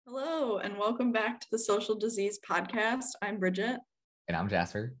Hello, and welcome back to the Social Disease Podcast. I'm Bridget. And I'm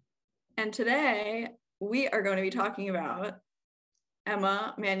Jasper. And today we are going to be talking about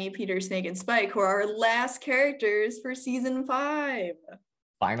Emma, Manny, Peter, Snake, and Spike, who are our last characters for season 5.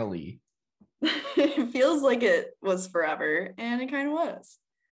 Finally. It feels like it was forever, and it kind of was.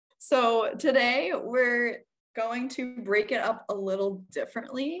 So today we're going to break it up a little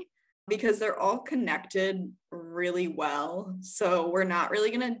differently because they're all connected really well. So we're not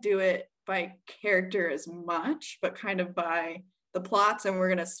really going to do it by character as much, but kind of by the plots, and we're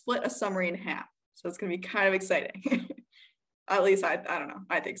going to split a summary in half. So it's going to be kind of exciting. At least I don't know.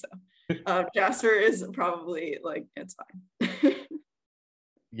 I think so. Jasper is probably like, it's fine.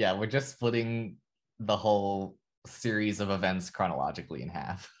 Yeah, we're just splitting the whole series of events chronologically in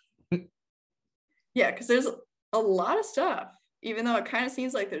half. Yeah, because there's a lot of stuff, even though it kind of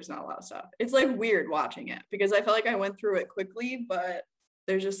seems like there's not a lot of stuff. It's like weird watching it because I felt like I went through it quickly, but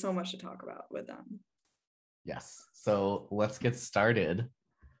there's just so much to talk about with them. Yes, so let's get started.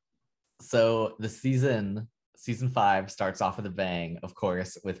 So the season 5 starts off with a bang, of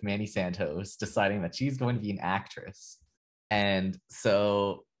course, with Manny Santos deciding that she's going to be an actress. And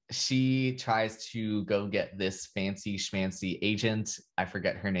so she tries to go get this fancy schmancy agent. I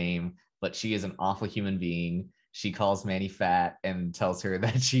forget her name, but she is an awful human being. She calls Manny fat and tells her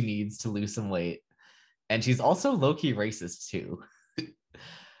that she needs to lose some weight. And she's also low-key racist too.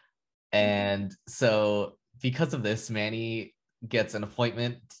 And so because of this, Manny gets an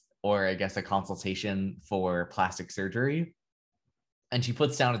appointment, or I guess a consultation for plastic surgery. And she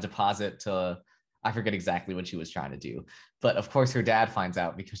puts down a deposit to, I forget exactly what she was trying to do. But of course, her dad finds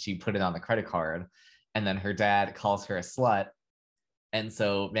out because she put it on the credit card. And then her dad calls her a slut. And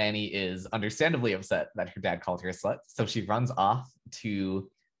so Manny is understandably upset that her dad called her a slut. So she runs off to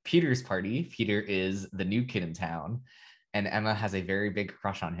Peter's party. Peter is the new kid in town, and Emma has a very big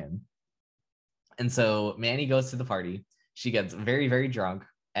crush on him. And so Manny goes to the party. She gets very, very drunk,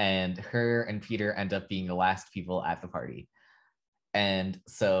 and her and Peter end up being the last people at the party. And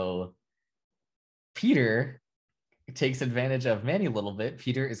so Peter takes advantage of Manny a little bit.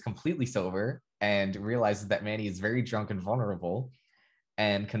 Peter is completely sober and realizes that Manny is very drunk and vulnerable,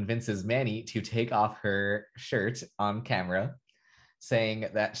 and convinces Manny to take off her shirt on camera, saying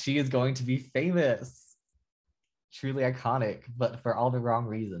that she is going to be famous. Truly iconic, but for all the wrong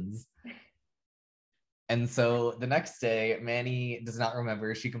reasons. And so the next day, Manny does not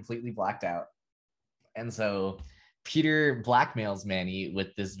remember. She completely blacked out. And so Peter blackmails Manny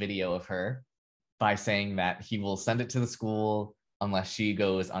with this video of her by saying that he will send it to the school unless she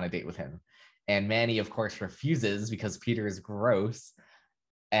goes on a date with him. And Manny, of course, refuses because Peter is gross.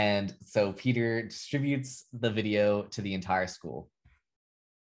 And so Peter distributes the video to the entire school.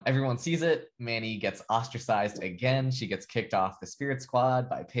 Everyone sees it. Manny gets ostracized again. She gets kicked off the Spirit Squad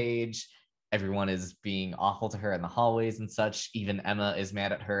by Paige. Everyone is being awful to her in the hallways and such. Even Emma is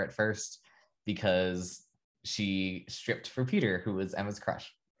mad at her at first because she stripped for Peter, who was Emma's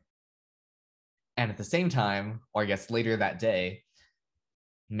crush. And at the same time, or I guess later that day,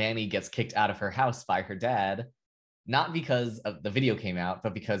 Manny gets kicked out of her house by her dad, not because of the video came out,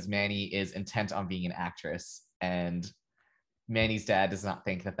 but because Manny is intent on being an actress. And Manny's dad does not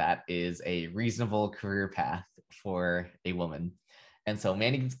think that that is a reasonable career path for a woman. And so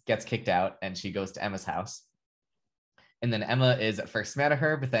Manny gets kicked out and she goes to Emma's house. And then Emma is at first mad at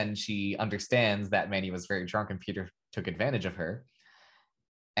her, but then she understands that Manny was very drunk and Peter took advantage of her.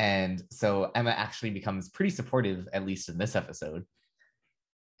 And so Emma actually becomes pretty supportive, at least in this episode.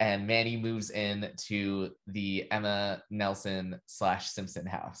 And Manny moves in to the Emma Nelson / Simpson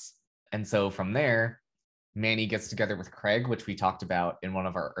house. And so from there, Manny gets together with Craig, which we talked about in one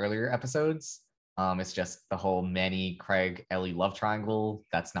of our earlier episodes. It's just the whole Manny, Craig, Ellie love triangle.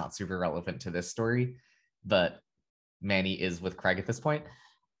 That's not super relevant to this story, but Manny is with Craig at this point.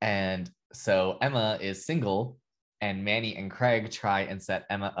 And so Emma is single, and Manny and Craig try and set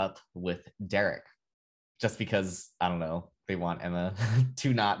Emma up with Derek, just because, I don't know, they want Emma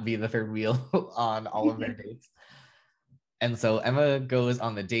to not be the third wheel on all of their dates. And so Emma goes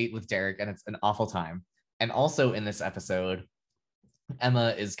on the date with Derek, and it's an awful time. And also in this episode, Emma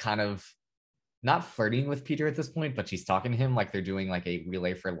is kind of not flirting with Peter at this point, but she's talking to him like they're doing like a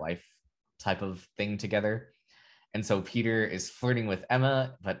relay for life type of thing together. And so Peter is flirting with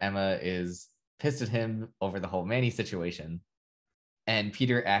Emma, but Emma is pissed at him over the whole Manny situation. And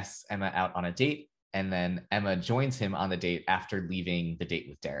Peter asks Emma out on a date, and then Emma joins him on the date after leaving the date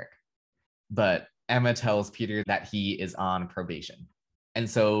with Derek. But Emma tells Peter that he is on probation. And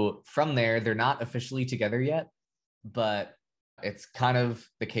so from there, they're not officially together yet, but it's kind of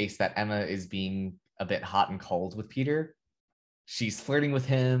the case that Emma is being a bit hot and cold with Peter. She's flirting with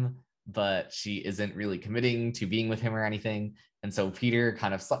him, but she isn't really committing to being with him or anything. And so Peter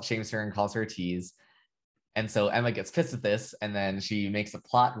kind of slut shames her and calls her a tease. And so Emma gets pissed at this, and then she makes a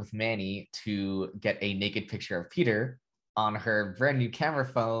plot with Manny to get a naked picture of Peter on her brand new camera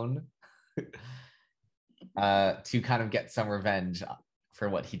phone to kind of get some revenge for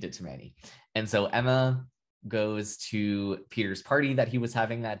what he did to Manny. And so Emma goes to Peter's party that he was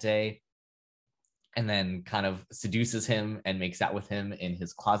having that day, and then kind of seduces him and makes out with him in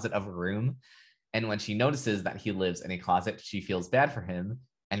his closet of a room. And when she notices that he lives in a closet, she feels bad for him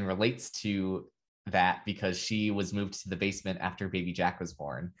and relates to that because she was moved to the basement after baby Jack was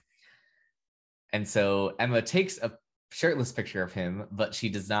born. And so Emma takes a shirtless picture of him, but she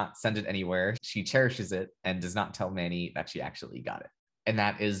does not send it anywhere. She cherishes it and does not tell Manny that she actually got it. And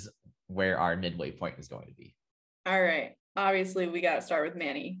that is where our midway point is going to be. All right. Obviously, we got to start with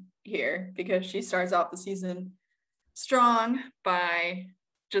Manny here because she starts off the season strong by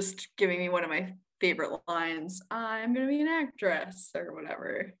just giving me one of my favorite lines. I'm going to be an actress or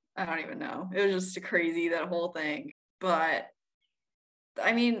whatever. I don't even know. It was just crazy, that whole thing. But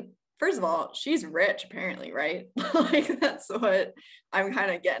I mean, first of all, she's rich apparently, right? Like that's what I'm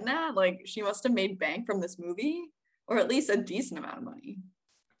kind of getting at. Like she must have made bank from this movie, or at least a decent amount of money.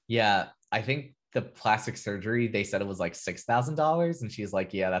 Yeah, I think the plastic surgery, they said it was like $6,000, and she's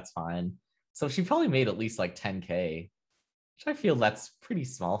like, yeah, that's fine. So she probably made at least like 10K, which I feel that's pretty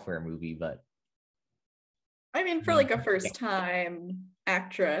small for a movie, but I mean, for like a first time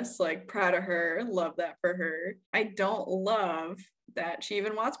actress, like proud of her, love that for her. I don't love that she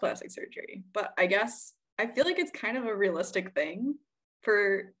even wants plastic surgery, but I guess I feel like it's kind of a realistic thing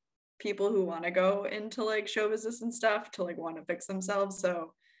for people who want to go into like show business and stuff to like want to fix themselves.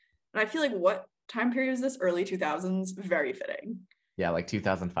 So, and I feel like what time period is this? Early 2000s, very fitting. yeah, like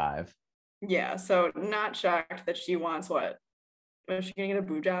 2005. Yeah, so not shocked that she wants what? Was she gonna get a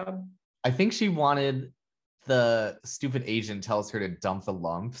boob job? I think she wanted, the stupid agent tells her to dump the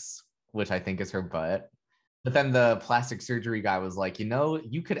lumps, which I think is her butt. But then the plastic surgery guy was like,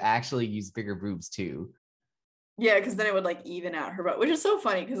 you could actually use bigger boobs too. Yeah, because then it would like even out her butt, which is so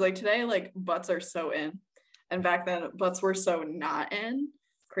funny because like today, like butts are so in. And back then, butts were so not in.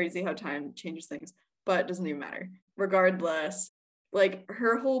 Crazy how time changes things, but it doesn't even matter. Regardless, like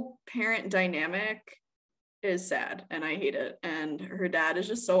her whole parent dynamic is sad and I hate it. And her dad is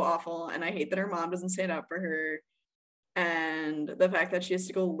just so awful. And I hate that her mom doesn't stand up for her. And the fact that she has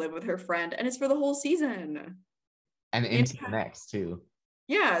to go live with her friend and it's for the whole season. And into the next too.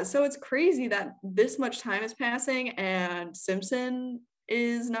 Yeah, so it's crazy that this much time is passing and Simpson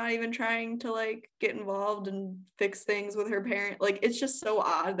is not even trying to like get involved and fix things with her parent. Like it's just so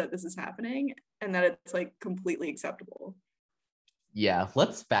odd that this is happening and that it's like completely acceptable. Yeah,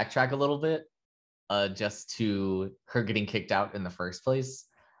 let's backtrack a little bit, just to her getting kicked out in the first place.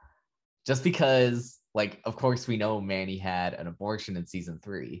 Just because, like, of course, we know Manny had an abortion in season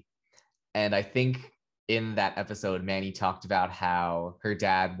 3. And I think in that episode, Manny talked about how her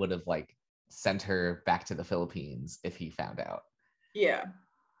dad would have, like, sent her back to the Philippines if he found out. Yeah.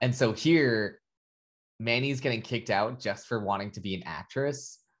 And so here, Manny's getting kicked out just for wanting to be an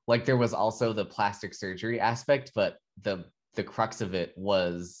actress. Like, there was also the plastic surgery aspect, but the crux of it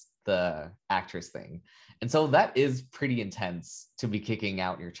was the actress thing. And so that is pretty intense to be kicking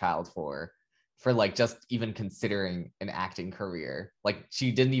out your child for like just even considering an acting career. Like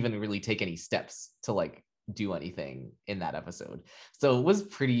she didn't even really take any steps to like do anything in that episode. So it was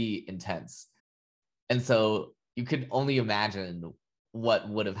pretty intense. And so you could only imagine what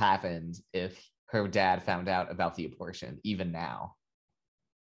would have happened if her dad found out about the abortion, even now.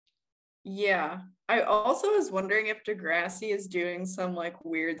 Yeah. I also was wondering if Degrassi is doing some like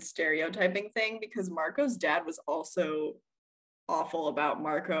weird stereotyping thing because Marco's dad was also awful about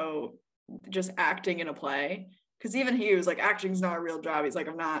Marco just acting in a play. Because even he was like, acting's not a real job. He's like,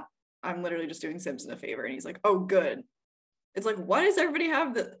 I'm literally just doing Simpson a favor. And he's like, oh, good. It's like, why does everybody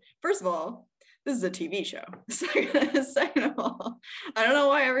have the, first of all, this is a TV show. Second of all, I don't know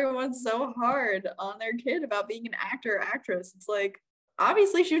why everyone's so hard on their kid about being an actor or actress. It's like,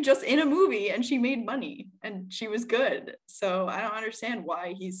 obviously she was just in a movie and she made money and she was good. So I don't understand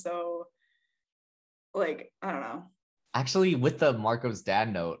why he's so like, I don't know. Actually, with the Marco's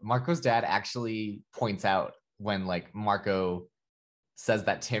dad note, Marco's dad actually points out when like Marco says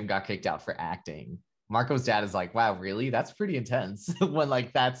that Tim got kicked out for acting. Marco's dad is like, wow, really? That's pretty intense. When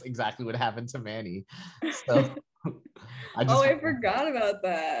like that's exactly what happened to Manny. So I forgot about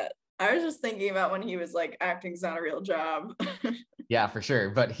that. I was just thinking about when he was like, acting's not a real job. Yeah, for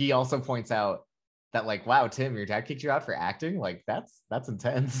sure. But he also points out that like, wow, Tim, your dad kicked you out for acting? Like that's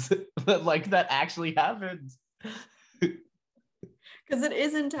intense. But like that actually happened. Because Because it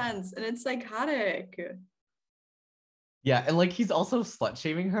is intense and it's psychotic. Yeah, and like he's also slut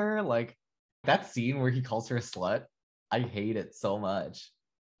shaming her. Like that scene where he calls her a slut, I hate it so much.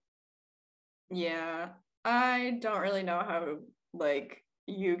 Yeah. I don't really know how like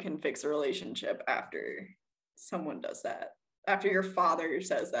you can fix a relationship after someone does that. After your father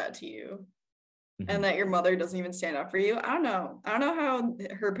says that to you Mhm. and that your mother doesn't even stand up for you. I don't know. I don't know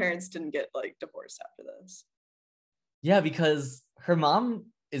how her parents didn't get like divorced after this. Yeah, because her mom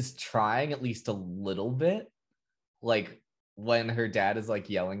is trying at least a little bit. Like when her dad is like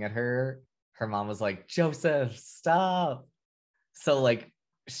yelling at her, her mom was like, Joseph, stop. So like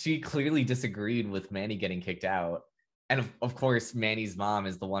she clearly disagreed with Manny getting kicked out. And of course, Manny's mom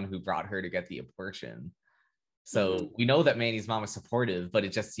is the one who brought her to get the abortion. Mm-hmm. So we know that Manny's mom is supportive, but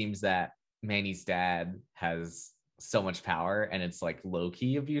it just seems that Manny's dad has so much power and it's like low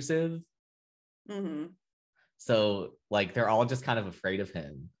key abusive. Mm-hmm. So like they're all just kind of afraid of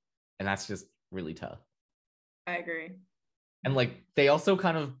him. And that's just really tough. I agree. And like they also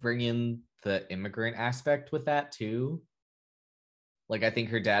kind of bring in the immigrant aspect with that too. Like I think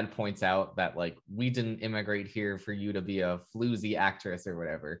her dad points out that like we didn't immigrate here for you to be a floozy actress or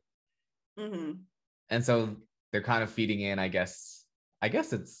whatever. Mm-hmm. And so they're kind of feeding in, I guess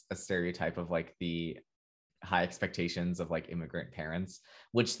it's a stereotype of like the high expectations of like immigrant parents,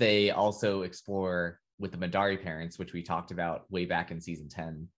 which they also explore with the Madari parents, which we talked about way back in season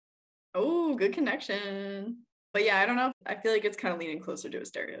 10. Oh, good connection. But yeah, I don't know. I feel like it's kind of leaning closer to a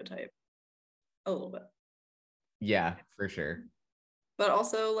stereotype a little bit. Yeah, for sure. But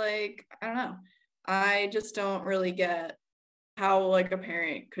also, like, I don't know. I just don't really get how, like, a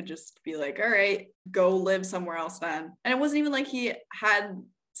parent could just be like, all right, go live somewhere else then. And it wasn't even like he had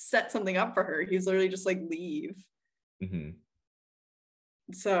set something up for her. He was literally just like, leave. Mm-hmm.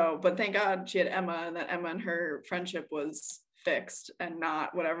 So, but thank God she had Emma and that Emma and her friendship was fixed and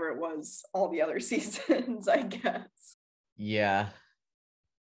not whatever it was all the other seasons, I guess. Yeah.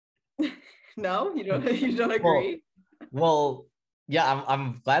 No, you don't Well, agree? well, yeah,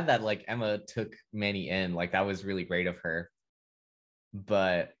 I'm glad that like Emma took Manny in. Like that was really great of her.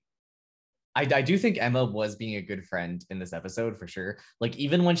 But I do think Emma was being a good friend in this episode for sure. Like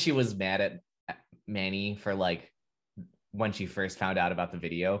even when she was mad at Manny for like when she first found out about the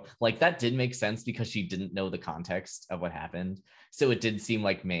video, like that did make sense because she didn't know the context of what happened. So it did seem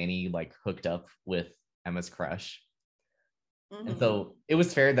like Manny like hooked up with Emma's crush. And Mm-hmm. so it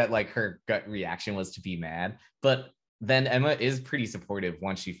was fair that like her gut reaction was to be mad, but then Emma is pretty supportive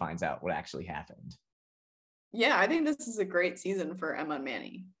once she finds out what actually happened. Yeah, I think this is a great season for Emma and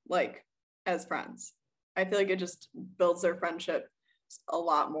Manny, like as friends. I feel like it just builds their friendship a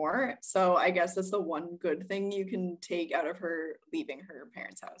lot more. So I guess that's the one good thing you can take out of her leaving her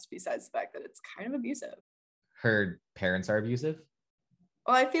parents' house, besides the fact that it's kind of abusive. Her parents are abusive.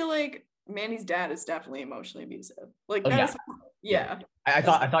 Well, I feel like Manny's dad is definitely emotionally abusive. Like Oh that yeah, is, yeah. yeah. I That's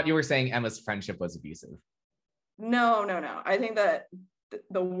thought I thought you were saying Emma's friendship was abusive. no, no, no. I think that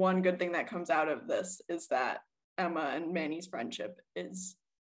the one good thing that comes out of this is that Emma and Manny's friendship is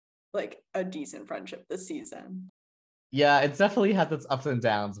like a decent friendship this season. Yeah, it's definitely had its ups and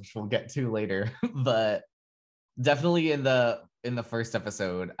downs, which we'll get to later. But definitely in the first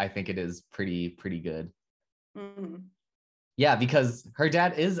episode, I think it is pretty good. Mm-hmm. Yeah, because her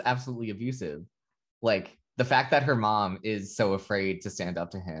dad is absolutely abusive. Like the fact that her mom is so afraid to stand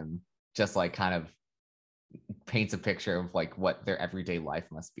up to him just like kind of paints a picture of like what their everyday life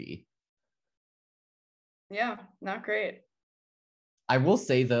must be. Yeah, not great. I will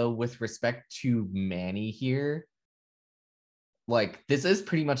say though, with respect to Manny here, like this is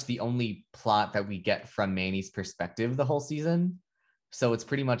pretty much the only plot that we get from Manny's perspective the whole season. So it's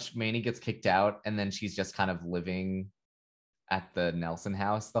pretty much Manny gets kicked out and then she's just kind of living at the Nelson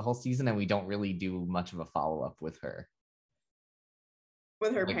house the whole season and we don't really do much of a follow-up with her.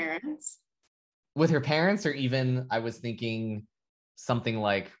 With her Like parents. with her parents or even I was thinking something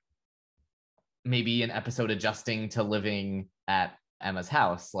like maybe an episode adjusting to living at Emma's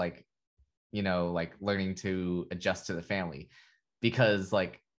house, like, like learning to adjust to the family. Because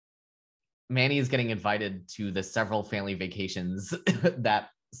like Manny is getting invited to the several family vacations that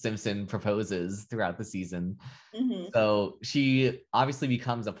Simpson proposes throughout the season. Mm-hmm. So she obviously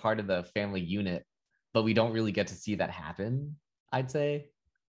becomes a part of the family unit, but we don't really get to see that happen, I'd say.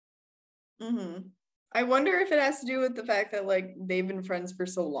 Mm-hmm. I wonder if it has to do with the fact that like they've been friends for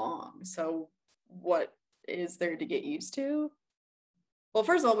so long. So what is there to get used to? Well,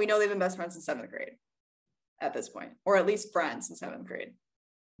 first of all, we know they've been best friends in seventh grade at this point, or at least friends in seventh grade.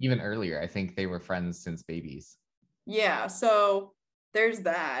 Even earlier, I think they were friends since babies. Yeah, so there's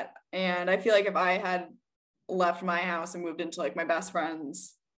that. And I feel like if I had left my house and moved into like my best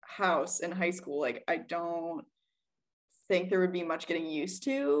friend's house in high school, like I don't think there would be much getting used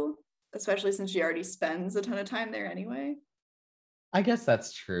to, especially since she already spends a ton of time there anyway. I guess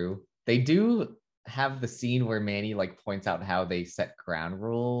that's true. They do have the scene where Manny like points out how they set ground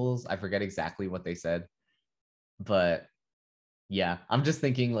rules. I forget exactly what they said, but yeah, I'm just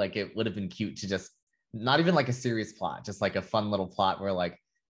thinking like it would have been cute to just not even like a serious plot, just like a fun little plot where like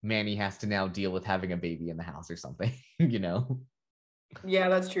Manny has to now deal with having a baby in the house or something, you know? Yeah,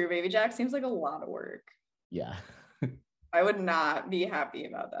 that's true. Baby Jack seems like a lot of work. Yeah. I would not be happy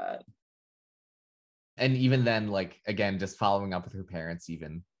about that. And even then, like again, just following up with her parents,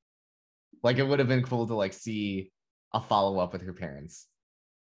 even like it would have been cool to like see a follow-up with her parents.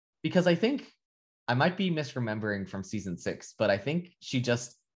 Because I think I might be misremembering from season 6, but I think she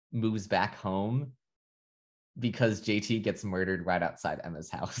just moves back home because JT gets murdered right outside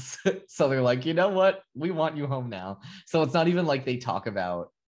Emma's house. So they're like, you know what? We want you home now. So it's not even like they talk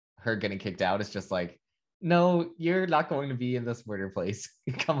about her getting kicked out. It's just like, no, you're not going to be in this murder place.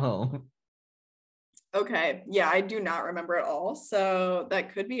 Come home. Okay. Yeah, I do not remember at all. So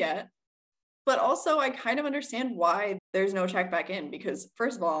that could be it. But also, I kind of understand why there's no check back in because,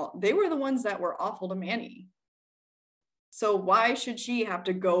 first of all, they were the ones that were awful to Manny. So why should she have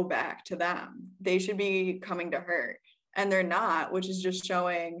to go back to them? They should be coming to her. And they're not, which is just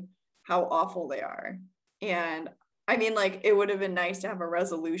showing how awful they are. And I mean, like, it would have been nice to have a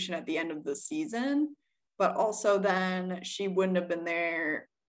resolution at the end of the season, but also then she wouldn't have been there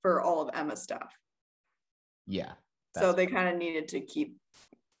for all of Emma's stuff. Yeah. So they kind of needed to keep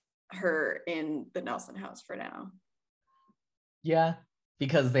her in the Nelson house for now. Yeah,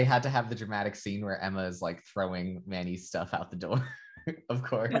 because they had to have the dramatic scene where Emma is like throwing Manny's stuff out the door, of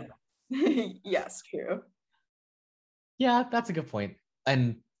course. Yes, true. Yeah, that's a good point.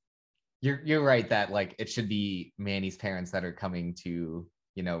 And you're right that like it should be Manny's parents that are coming to,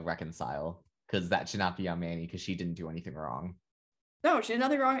 you know, reconcile because that should not be on Manny because she didn't do anything wrong. No, she did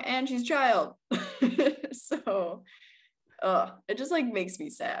nothing wrong and she's a child. So it just like makes me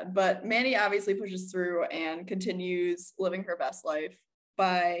sad. But Manny obviously pushes through and continues living her best life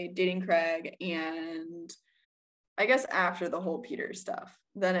by dating Craig. And I guess after the whole Peter stuff,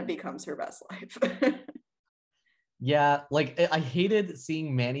 then it becomes her best life. Yeah, like I hated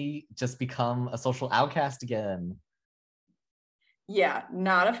seeing Manny just become a social outcast again. Yeah,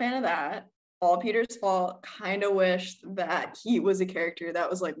 not a fan of that. All Peter's fault. Kind of wish that he was a character that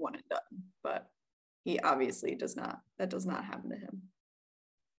was like one and done, but he obviously does not. That does not happen to him.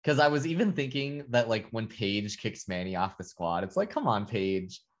 Because I was even thinking that like when Paige kicks Manny off the squad, it's like, come on,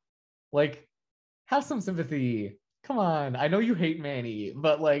 Paige. Like, have some sympathy. Come on. I know you hate Manny,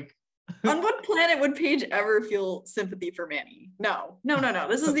 but like On what planet would Paige ever feel sympathy for Manny? No, no, no, no.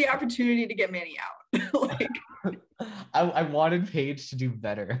 This is the opportunity to get Manny out. Like, I wanted Paige to do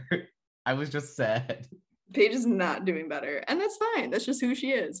better. I was just sad. Paige is not doing better. And that's fine. That's just who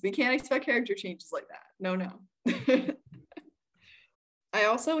she is. We can't expect character changes like that. No, no. I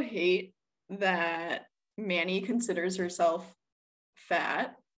also hate that Manny considers herself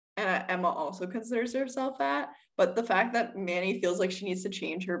fat and Emma also considers herself fat. But the fact that Manny feels like she needs to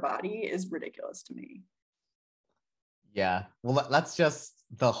change her body is ridiculous to me. Yeah. Well, that's just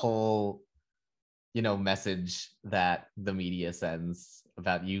the whole, you know, message that the media sends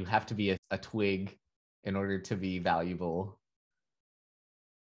about you have to be a twig in order to be valuable.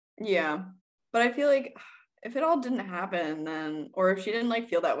 Yeah. But I feel like if it all didn't happen, then, or if she didn't like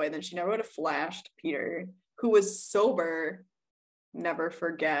feel that way, then she never would have flashed Peter, who was sober. Never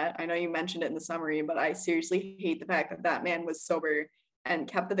forget. I know you mentioned it in the summary, but I seriously hate the fact that that man was sober and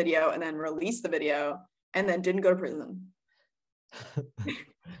kept the video and then released the video and then didn't go to prison.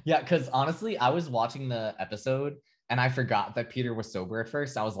 Yeah, because honestly, I was watching the episode and I forgot that Peter was sober at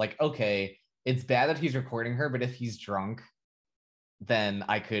first. I was like, okay, it's bad that he's recording her, but if he's drunk, then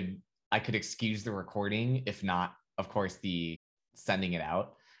I could excuse the recording, if not, of course, the sending it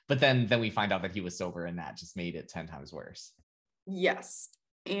out. But then we find out that he was sober, and that just made it 10 times worse. Yes.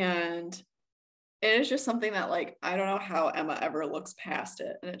 And it is just something that, like, I don't know how Emma ever looks past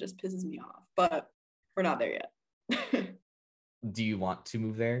it and it just pisses me off, but we're not there yet. Do you want to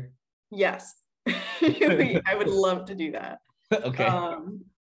move there? Yes. I would love to do that. Okay.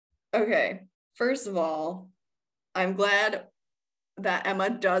 Okay. First of all, I'm glad that Emma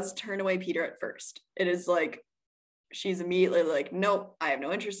does turn away Peter at first. It is like she's immediately like, nope, I have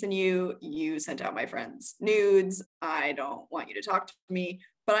no interest in you. You sent out my friend's nudes. I don't want you to talk to me.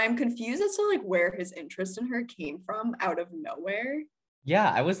 But I'm confused as to like where his interest in her came from out of nowhere. Yeah,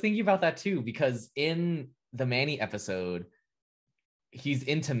 I was thinking about that too, because in the Manny episode, he's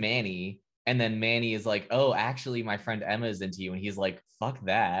into Manny, And then Manny is like, oh, actually, my friend Emma is into you. And he's like, fuck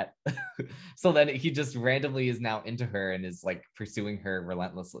that. So then he just randomly is now into her and is like pursuing her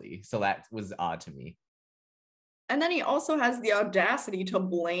relentlessly. So that was odd to me. And then he also has the audacity to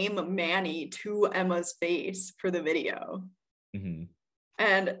blame Manny to Emma's face for the video. Mm-hmm.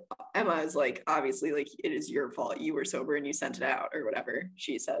 And Emma is like, obviously, like, it is your fault. You were sober and you sent it out, or whatever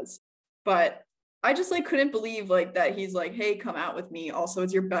she says. But I just like couldn't believe like that he's like, hey, come out with me. Also,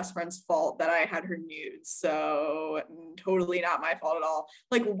 it's your best friend's fault that I had her nudes. So totally not my fault at all.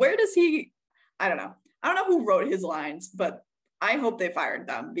 Like, where does he? I don't know. I don't know who wrote his lines, but I hope they fired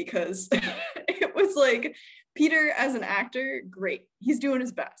them because it was like Peter as an actor, great. He's doing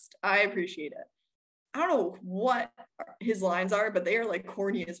his best. I appreciate it. I don't know what his lines are, but they are like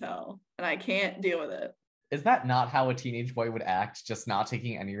corny as hell, and I can't deal with it. Is that not how a teenage boy would act, just not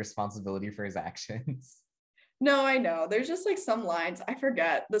taking any responsibility for his actions? No, I know. There's just like some lines. I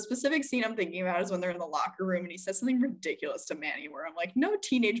forget. The specific scene I'm thinking about is when they're in the locker room and he says something ridiculous to Manny, where I'm like, no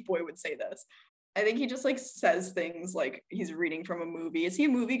teenage boy would say this. I think he just like says things like he's reading from a movie. Is he a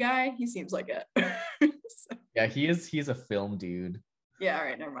movie guy? He seems like it. So, Yeah, he is. He's a film dude. yeah, all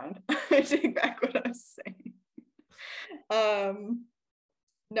right, never mind. I take back what I was saying.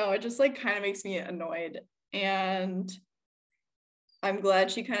 No, it just like kind of makes me annoyed. And I'm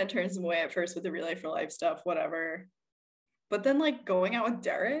glad she kind of turns him away at first with the real life for life stuff, whatever. But then like going out with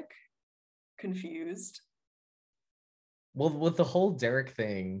Derek, confused. Well, with the whole Derek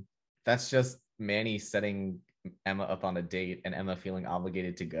thing, that's just Manny setting Emma up on a date and Emma feeling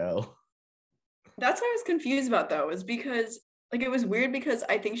obligated to go. That's what I was confused about though, is because like it was weird because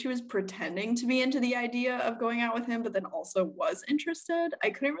I think she was pretending to be into the idea of going out with him, but then also was interested. I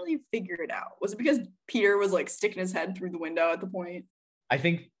couldn't really figure it out. Was it because Peter was like sticking his head through the window at the point? I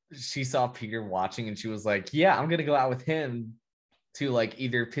think she saw Peter watching and she was like, yeah, I'm gonna go out with him to like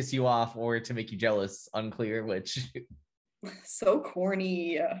either piss you off or to make you jealous. Unclear which. So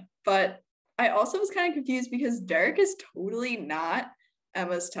corny. But I also was kind of confused because Derek is totally not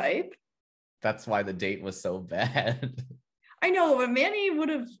Emma's type. That's why the date was so bad. I know, but Manny would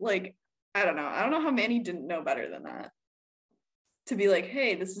have like, I don't know. I don't know how Manny didn't know better than that. To be like,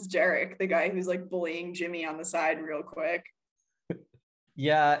 hey, this is Derek, the guy who's like bullying Jimmy on the side real quick.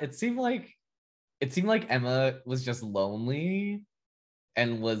 Yeah, it seemed like Emma was just lonely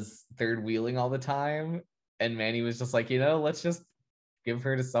and was third wheeling all the time. And Manny was just like, let's just give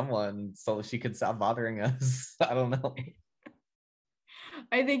her to someone so she could stop bothering us. I don't know.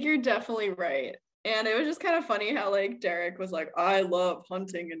 I think you're definitely right. And it was just kind of funny how like Derek was like, I love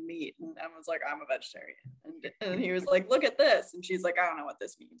hunting and meat. And Emma's like, I'm a vegetarian. And he was like, look at this. And she's like, I don't know what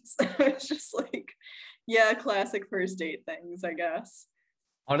this means. It's just like, yeah, classic first date things, I guess.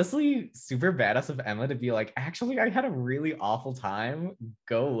 Honestly, super badass of Emma to be like, actually, I had a really awful time.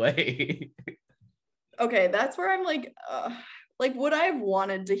 Go away. Okay, that's where I'm like, would I have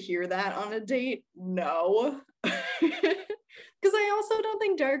wanted to hear that on a date? No. Because I also don't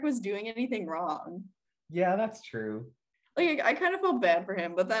think Derek was doing anything wrong. Yeah, that's true. Like, I kind of felt bad for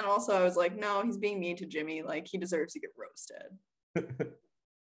him, but then also I was like, no, he's being mean to Jimmy. Like, he deserves to get roasted.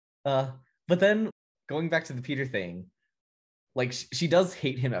 uh, but then going back to the Peter thing, like she does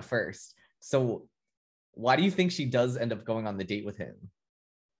hate him at first. So why do you think she does end up going on the date with him?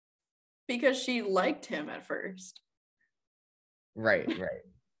 Because she liked him at first. Right, right.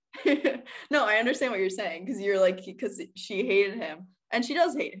 No, I understand what you're saying because you're like, because she hated him and she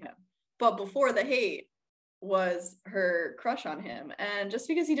does hate him. But before the hate was her crush on him. And just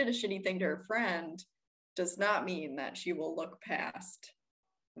because he did a shitty thing to her friend does not mean that she will look past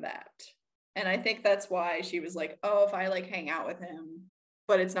that. And I think that's why she was like, oh, if I like hang out with him,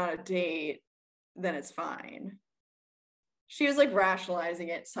 but it's not a date, then it's fine. She was like rationalizing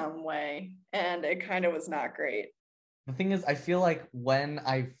it some way, and it kind of was not great. The thing is, I feel like when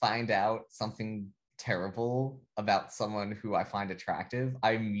I find out something terrible about someone who I find attractive,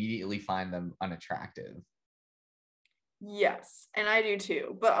 I immediately find them unattractive. Yes, and I do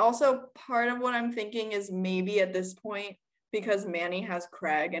too. But also, part of what I'm thinking is maybe at this point, because Manny has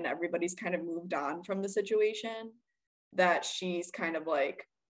Craig and everybody's kind of moved on from the situation, that she's kind of like,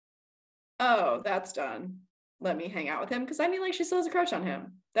 oh, that's done. Let me hang out with him. Because I mean, like, she still has a crush on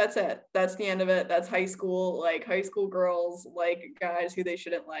him. That's it. That's the end of it. That's high school. Like, high school girls like guys who they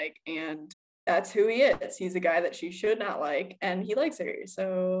shouldn't like. And that's who he is. He's a guy that she should not like, and he likes her.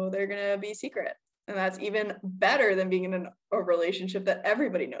 So they're going to be secret. And that's even better than being in a relationship that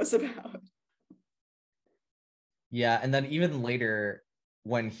everybody knows about. Yeah, and then even later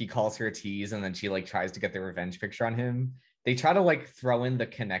when he calls her a tease and then she like tries to get the revenge picture on him, they try to like throw in the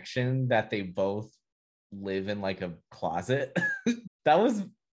connection that they both live in like a closet. that was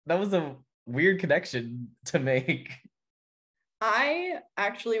that was a weird connection to make. I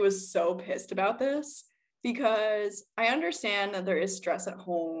actually was so pissed about this because I understand that there is stress at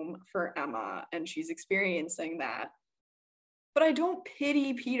home for Emma and she's experiencing that. But I don't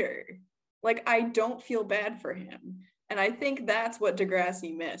pity Peter. Like, I don't feel bad for him. And I think that's what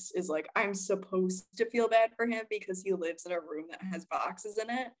Degrassi missed is like, I'm supposed to feel bad for him because he lives in a room that has boxes in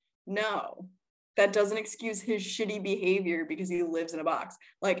it. No, that doesn't excuse his shitty behavior because he lives in a box.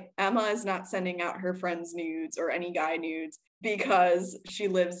 Like, Emma is not sending out her friends' nudes or any guy nudes because she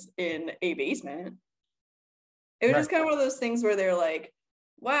lives in a basement. It was Right. just kind of one of those things where they're like,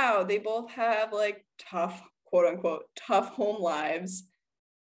 wow, they both have like tough, quote unquote, tough home lives.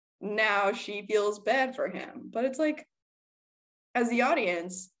 Now she feels bad for him. But it's like, as the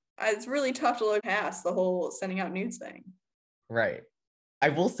audience, it's really tough to look past the whole sending out nudes thing. Right. I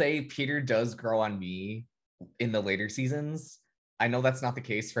will say Peter does grow on me in the later seasons. I know that's not the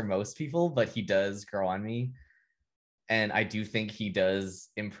case for most people, but he does grow on me. And I do think he does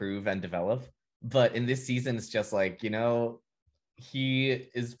improve and develop. But in this season, it's just like, he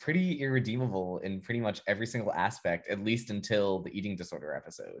is pretty irredeemable in pretty much every single aspect, at least until the eating disorder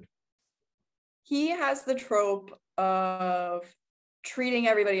episode. He has the trope of treating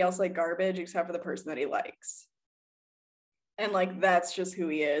everybody else like garbage except for the person that he likes. And like, that's just who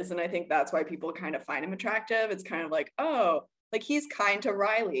he is. And I think that's why people kind of find him attractive. It's kind of like, oh, like he's kind to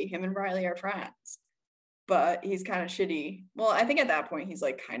Riley. Him and Riley are friends, but he's kind of shitty. Well, I think at that point he's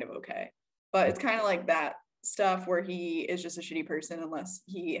like kind of okay. But it's kind of like that stuff where he is just a shitty person unless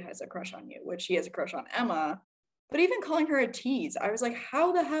he has a crush on you, which he has a crush on Emma. But even calling her a tease, I was like,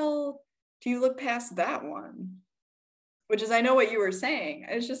 how the hell do you look past that one? Which is, I know what you were saying.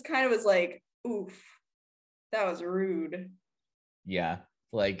 It's just kind of was like, oof, that was rude. Yeah.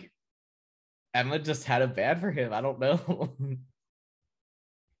 Like Emma just had it bad for him. I don't know.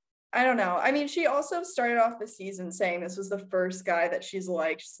 I don't know. I mean, she also started off the season saying this was the first guy that she's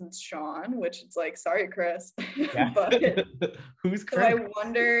liked since Sean, which it's like, sorry, Chris. Yeah. But Who's so I Chris?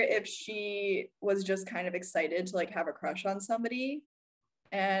 wonder if she was just kind of excited to like have a crush on somebody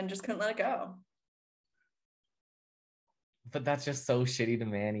and just couldn't let it go. But that's just so shitty to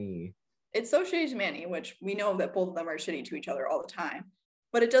Manny. It's so shitty to Manny, which we know that both of them are shitty to each other all the time.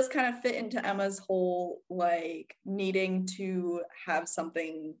 But it does kind of fit into Emma's whole like needing to have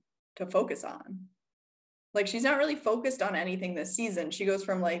something to focus on. Like she's not really focused on anything this season. She goes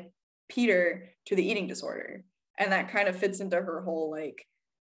from like Peter to the eating disorder. And that kind of fits into her whole like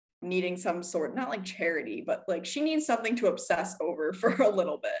needing some sort, not like charity, but like she needs something to obsess over for a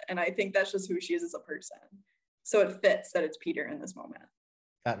little bit. And I think that's just who she is as a person. So it fits that it's Peter in this moment.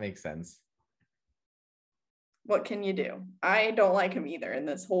 That makes sense. What can you do? I don't like him either in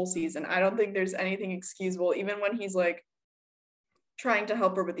this whole season. I don't think there's anything excusable, even when he's like trying to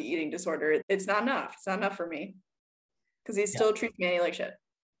help her with the eating disorder. It's not enough. It's not enough for me because he still treats Manny like shit.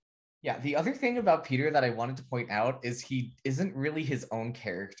 Yeah, the other thing about Peter that I wanted to point out is he isn't really his own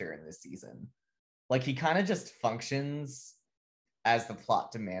character in this season. Like he kind of just functions as the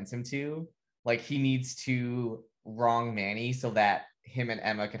plot demands him to. Like he needs to wrong Manny so that him and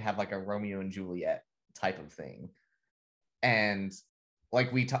Emma could have like a Romeo and Juliet type of thing. And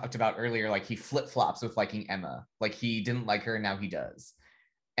like we talked about earlier, like he flip-flops with liking Emma. Like he didn't like her and now he does.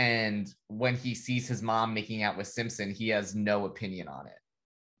 And when he sees his mom making out with Simpson, he has no opinion on it.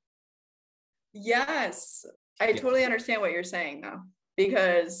 Yes, I totally understand what you're saying though,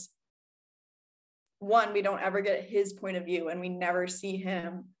 because one, we don't ever get his point of view and we never see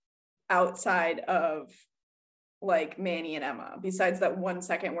him outside of like Manny and Emma, besides that 1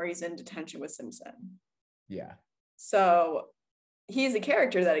 second where he's in detention with Simpson. Yeah. So he's a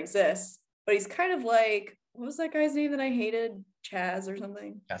character that exists, but he's kind of like, what was that guy's name that I hated? Chaz or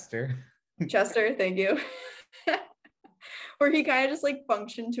something? Chester. Chester, thank you. Where he kind of just like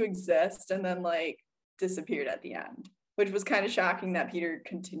functioned to exist and then like disappeared at the end, which was kind of shocking that Peter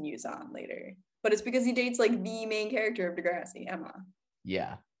continues on later. But it's because he dates like the main character of Degrassi, Emma.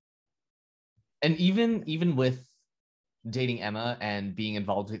 Yeah. And even with dating Emma and being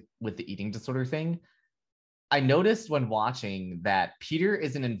involved with the eating disorder thing, I noticed when watching that Peter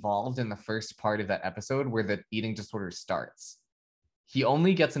isn't involved in the first part of that episode where the eating disorder starts. He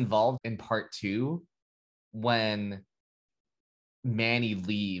only gets involved in part 2 when Manny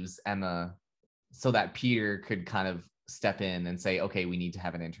leaves Emma so that Peter could kind of step in and say, okay, we need to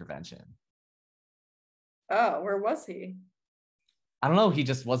have an intervention. Oh, where was he? I don't know. He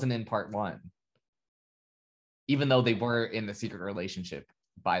just wasn't in part 1, even though they were in the secret relationship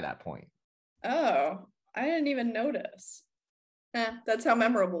by that point. Oh, I didn't even notice. That's how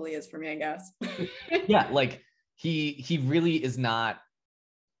memorable he is for me, I guess. Yeah, like he really is not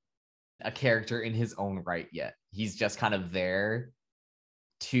a character in his own right yet. He's just kind of there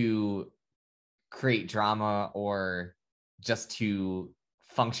to create drama or just to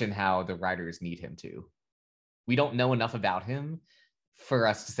function how the writers need him to. We don't know enough about him for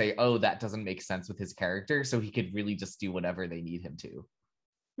us to say, oh, that doesn't make sense with his character, so he could really just do whatever they need him to.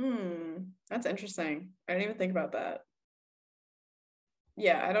 That's interesting. I didn't even think about that.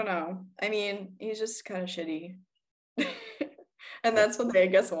 Yeah, I don't know. I mean, he's just kind of shitty. And that's what they, I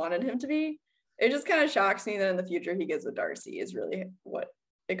guess, wanted him to be. It just kind of shocks me that in the future he gets with Darcy is really what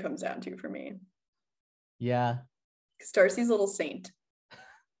it comes down to for me. Yeah. Because Darcy's a little saint.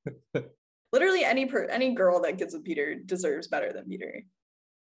 Literally any girl that gets with Peter deserves better than Peter.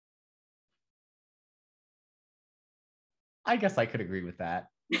 I guess I could agree with that.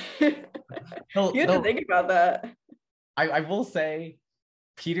 You had to think about that. I will say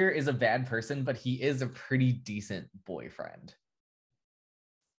Peter is a bad person, but he is a pretty decent boyfriend.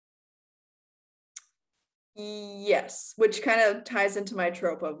 Yes, which kind of ties into my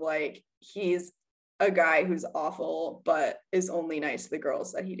trope of like he's a guy who's awful but is only nice to the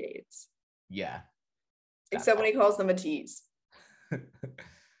girls that he dates. Yeah. Except when he calls them a tease.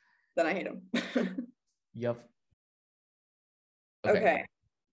 Then I hate him. Yep. Okay.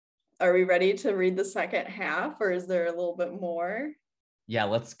 Are we ready to read the second half, or is there a little bit more? Yeah,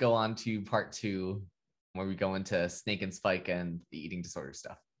 let's go on to part 2, where we go into Snake and Spike and the eating disorder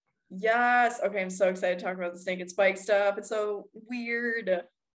stuff. Yes. Okay, I'm so excited to talk about the Snake and Spike stuff. It's so weird.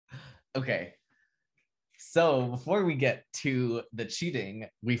 Okay. So before we get to the cheating,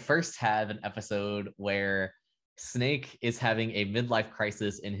 we first have an episode where Snake is having a midlife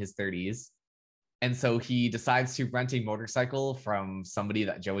crisis in his 30s. And so he decides to rent a motorcycle from somebody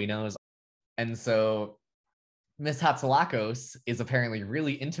that Joey knows. And so Miss Hatzilakos is apparently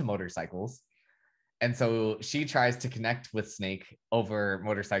really into motorcycles. And so she tries to connect with Snake over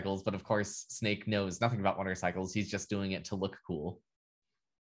motorcycles. But of course, Snake knows nothing about motorcycles. He's just doing it to look cool.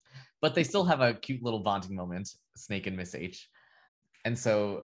 But they still have a cute little bonding moment, Snake and Miss H. And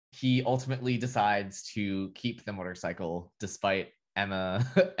so he ultimately decides to keep the motorcycle despite Emma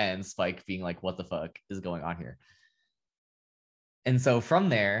and Spike being like, what the fuck is going on here? And so from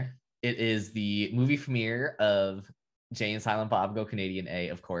there, it is the movie premiere of Jay and Silent Bob Go Canadian A,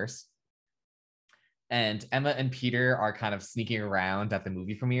 of course. And Emma and Peter are kind of sneaking around at the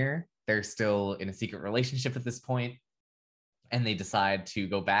movie premiere. They're still in a secret relationship at this point, and they decide to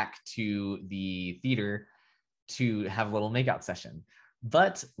go back to the theater to have a little makeout session.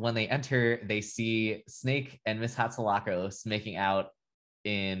 But when they enter, they see Snake and Miss Hatzilakos making out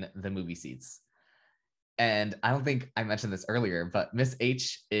in the movie seats. And I don't think I mentioned this earlier, but Miss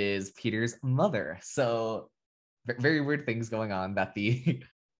H is Peter's mother. So very weird things going on that the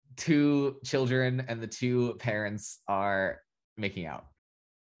 2 children and the 2 parents are making out.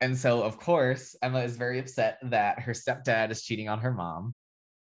 And so, of course, Emma is very upset that her stepdad is cheating on her mom.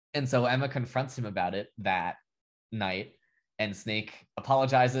 And so Emma confronts him about it that night. And Snake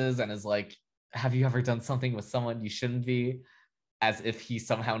apologizes and is like, have you ever done something with someone you shouldn't be? As if he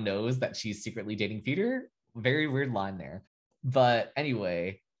somehow knows that she's secretly dating Peter. Very weird line there. But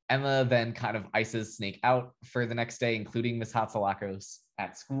anyway, Emma then kind of ices Snake out for the next day, including Miss Hatzilakos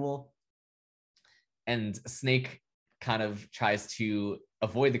at school. And Snake kind of tries to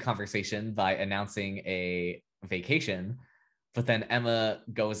avoid the conversation by announcing a vacation. But then Emma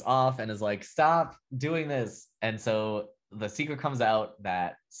goes off and is like, stop doing this. And so the secret comes out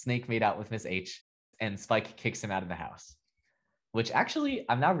that Snake made out with Miss H, and Spike kicks him out of the house. Which actually,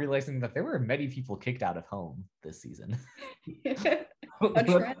 I'm now realizing that there were many people kicked out of home this season. A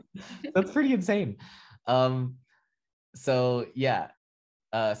trend. That's pretty insane. So yeah,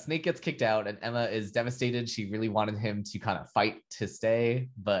 Snake gets kicked out and Emma is devastated. She really wanted him to kind of fight to stay,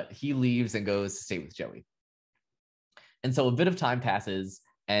 but he leaves and goes to stay with Joey. And so a bit of time passes,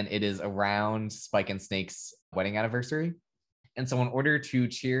 and it is around Spike and Snake's wedding anniversary. And so in order to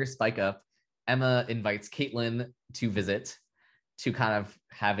cheer Spike up, Emma invites Caitlin to visit to kind of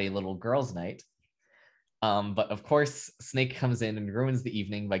have a little girls' night. But of course, Snake comes in and ruins the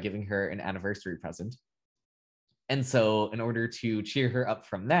evening by giving her an anniversary present. And so in order to cheer her up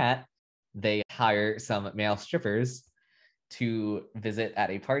from that, they hire some male strippers to visit at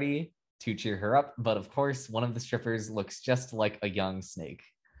a party to cheer her up. But of course, one of the strippers looks just like a young Snake.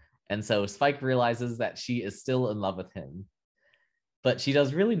 And so Spike realizes that she is still in love with him. But she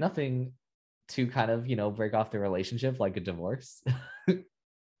does really nothing to kind of, break off the relationship, like a divorce.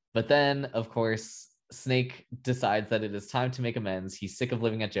 But then, of course, Snake decides that it is time to make amends. He's sick of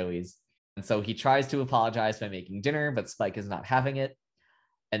living at Joey's. And so he tries to apologize by making dinner, but Spike is not having it.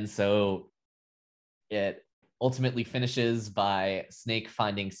 And so it ultimately finishes by Snake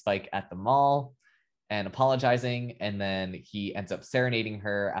finding Spike at the mall and apologizing, and then he ends up serenading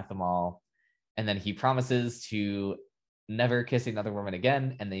her at the mall, and then he promises to never kiss another woman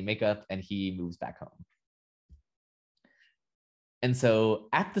again, and they make up and he moves back home. And so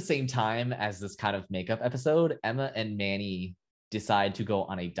at the same time as this kind of makeup episode, Emma and Manny decide to go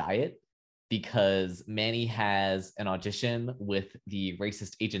on a diet because Manny has an audition with the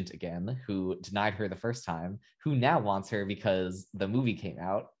racist agent again, who denied her the first time, who now wants her because the movie came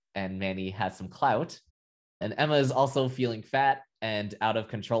out and Manny has some clout. And Emma is also feeling fat and out of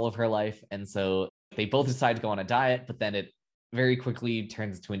control of her life. And so they both decide to go on a diet, but then it very quickly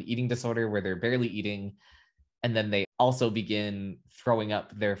turns into an eating disorder where they're barely eating. And then they also begin throwing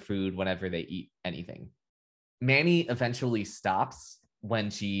up their food whenever they eat anything. Manny eventually stops when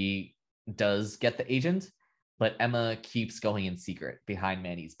she does get the agent, but Emma keeps going in secret behind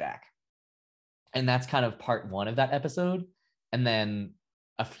Manny's back. And that's kind of part one of that episode. And then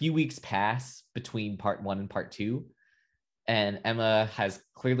a few weeks pass between part one and part two. And Emma has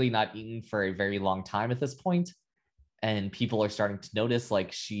clearly not eaten for a very long time at this point. And people are starting to notice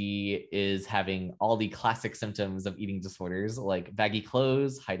like she is having all the classic symptoms of eating disorders, like baggy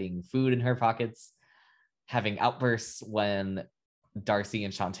clothes, hiding food in her pockets, having outbursts when Darcy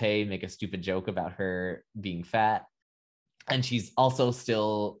and Shantae make a stupid joke about her being fat. And she's also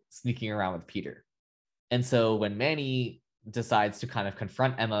still sneaking around with Peter. And so when Manny decides to kind of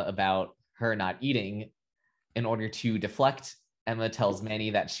confront Emma about her not eating, in order to deflect, Emma tells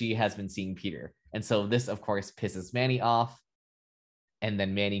Manny that she has been seeing Peter. And so this, of course, pisses Manny off. And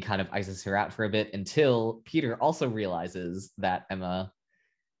then Manny kind of ices her out for a bit until Peter also realizes that Emma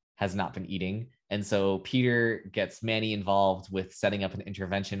has not been eating. And so Peter gets Manny involved with setting up an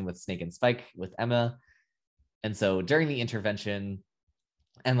intervention with Snake and Spike with Emma. And so during the intervention,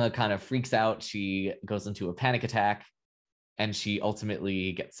 Emma kind of freaks out. She goes into a panic attack, and she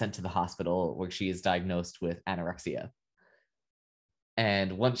ultimately gets sent to the hospital where she is diagnosed with anorexia.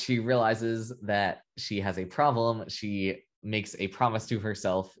 And once she realizes that she has a problem, she makes a promise to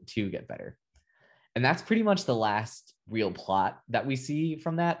herself to get better. And that's pretty much the last real plot that we see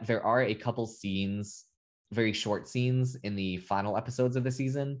from that. There are a couple scenes, very short scenes in the final episodes of the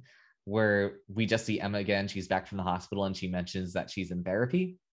season where we just see Emma again. She's back from the hospital and she mentions that she's in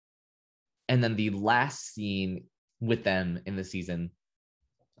therapy. And then the last scene with them in the season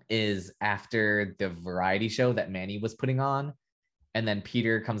is after the variety show that Manny was putting on. And then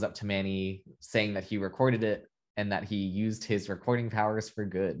Peter comes up to Manny saying that he recorded it and that he used his recording powers for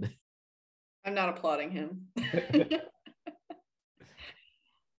good. I'm not applauding him.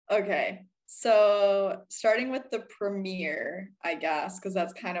 Okay, so starting with the premiere, I guess, because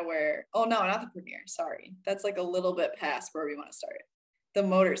that's kind of where, oh no, not the premiere, sorry. That's like a little bit past where we want to start. The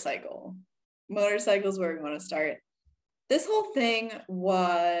motorcycle. Motorcycle's where we want to start. This whole thing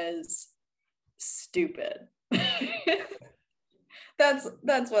was stupid.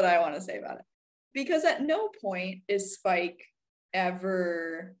 That's what I want to say about it. Because at no point is Spike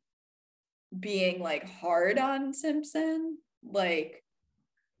ever being like hard on Simpson. Like,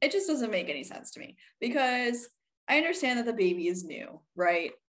 it just doesn't make any sense to me, because I understand that the baby is new,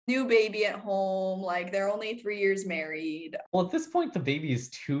 right? New baby at home, like they're only 3 years married. Well, at this point, the baby is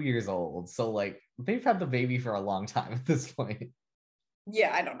 2 years old. So like they've had the baby for a long time at this point.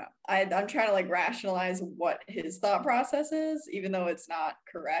 Yeah, I don't know. I'm trying to like rationalize what his thought process is, even though it's not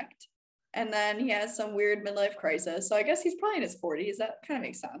correct. And then he has some weird midlife crisis. So I guess he's probably in his 40s. That kind of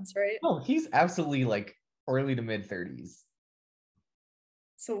makes sense, right? Oh, he's absolutely like early to mid 30s.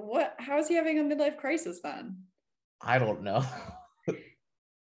 So how is he having a midlife crisis then? I don't know.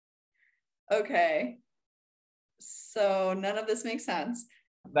 Okay. So none of this makes sense.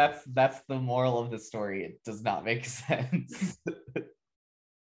 That's the moral of the story. It does not make sense.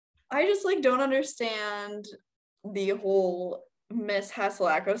 I just like don't understand the whole Miss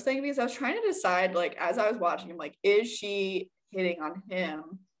Haslakos thing, because I was trying to decide, like, as I was watching him, like, is she hitting on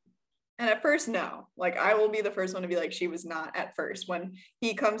him? And at first, no. Like, I will be the first one to be like, she was not at first. When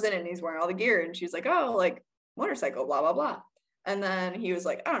he comes in and he's wearing all the gear and she's like, oh, like, motorcycle, blah, blah, blah. And then he was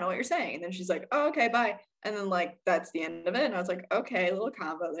like, I don't know what you're saying. And then she's like, oh, okay, bye. And then, like, that's the end of it. And I was like, okay, a little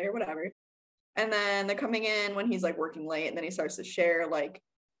combo there, whatever. And then they're coming in when he's, like, working late. And then he starts to share, like,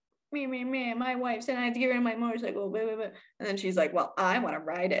 me, my wife said I had to get rid of my motorcycle, blah, blah, blah. And then she's like, well, I want to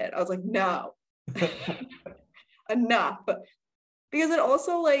ride it. I was like, no. Enough. Because it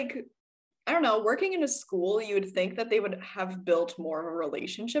also, like, I don't know, working in a school, you would think that they would have built more of a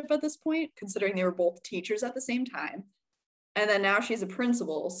relationship at this point, considering they were both teachers at the same time. And then now she's a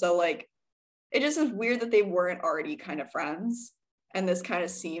principal. So, like, it just is weird that they weren't already kind of friends. And this kind of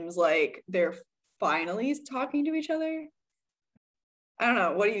seems like they're finally talking to each other? I don't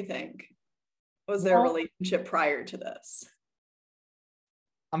know. What do you think? Was their Well, relationship prior to this?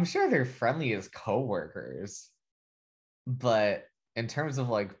 I'm sure they're friendly as coworkers, but in terms of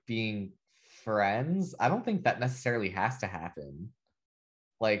like being friends, I don't think that necessarily has to happen.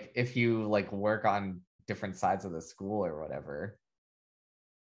 Like if you like work on different sides of the school or whatever.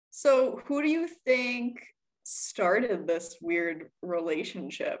 So, who do you think started this weird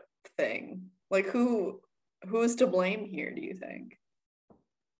relationship thing? Like who's to blame here, do you think?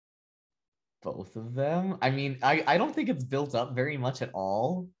 Both of them. I mean, I don't think it's built up very much at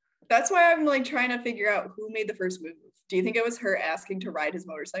all. That's why I'm like trying to figure out who made the first move. Do you think it was her asking to ride his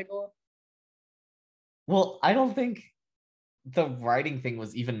motorcycle? Well, I don't think the writing thing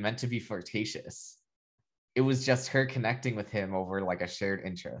was even meant to be flirtatious. It was just her connecting with him over like a shared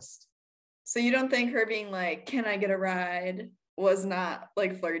interest. So you don't think her being like, "Can I get a ride?" was not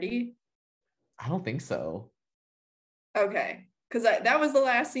like flirty? I don't think so. Okay. Because that was the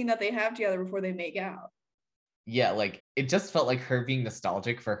last scene that they have together before they make out. Yeah, like it just felt like her being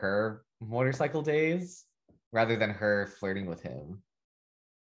nostalgic for her motorcycle days rather than her flirting with him.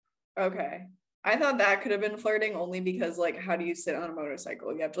 Okay. I thought that could have been flirting only because, like, how do you sit on a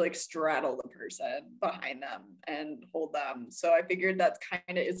motorcycle? You have to, like, straddle the person behind them and hold them. So I figured that's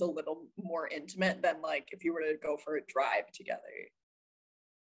kind of is a little more intimate than, like, if you were to go for a drive together.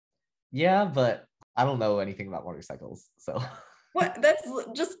 Yeah, but I don't know anything about motorcycles. So, What? That's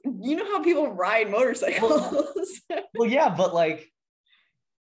just, you know how people ride well, motorcycles. well, yeah, but like,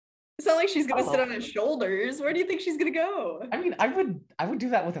 It's not like she's I gonna don't sit know. on his shoulders. Where do you think she's gonna go? I mean, I would do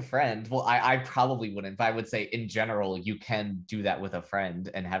that with a friend. Well, I probably wouldn't, but I would say in general, you can do that with a friend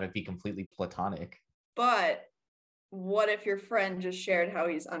and have it be completely platonic. But what if your friend just shared how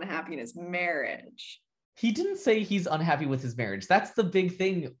he's unhappy in his marriage? He didn't say he's unhappy with his marriage. That's the big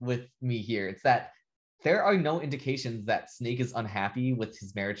thing with me here. It's that there are no indications that Snake is unhappy with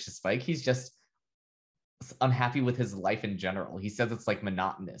his marriage to Spike. He's just unhappy with his life in general. He says it's like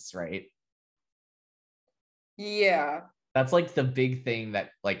monotonous, right? Yeah. That's like the big thing that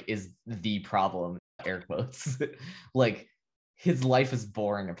like is the problem, air quotes. Like his life is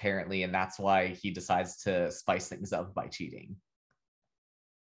boring apparently, and that's why he decides to spice things up by cheating.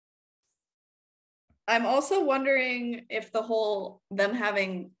 I'm also wondering if the whole them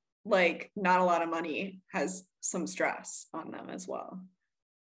having like not a lot of money has some stress on them as well.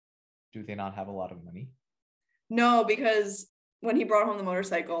 Do they not have a lot of money? No, because when he brought home the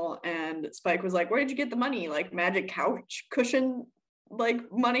motorcycle and Spike was like, "Where did you get the money? Like magic couch cushion like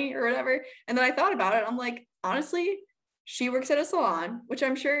money or whatever?" And then I thought about it. I'm like, honestly, she works at a salon, which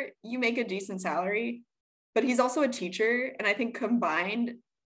I'm sure you make a decent salary, but he's also a teacher, and I think combined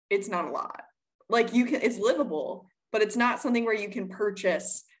it's not a lot. Like you can it's livable, but it's not something where you can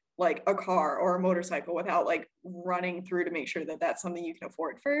purchase like a car or a motorcycle without like running through to make sure that that's something you can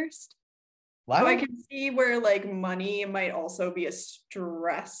afford first. Well, I So I don't. can see where like money might also be a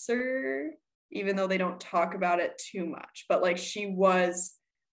stressor, even though they don't talk about it too much. But like she was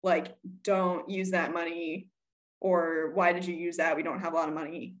like, don't use that money, or why did you use that? We don't have a lot of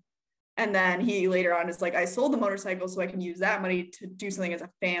money. And then he later on is like, I sold the motorcycle so I can use that money to do something as a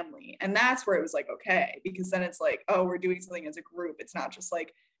family. And that's where it was like, okay, because then it's like, oh, we're doing something as a group. It's not just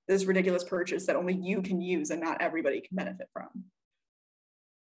like this ridiculous purchase that only you can use and not everybody can benefit from.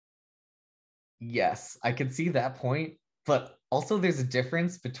 Yes, I can see that point, but also there's a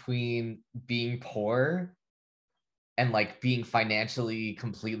difference between being poor and like being financially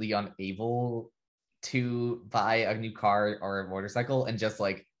completely unable to buy a new car or a motorcycle and just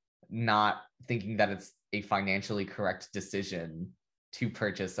like not thinking that it's a financially correct decision to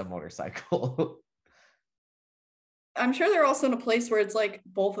purchase a motorcycle. I'm sure they're also in a place where it's like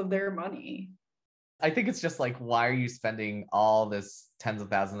both of their money. I think it's just like, why are you spending all this tens of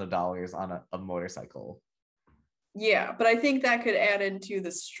thousands of dollars on a motorcycle? Yeah, but I think that could add into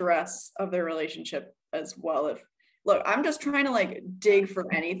the stress of their relationship as well. If look, I'm just trying to like dig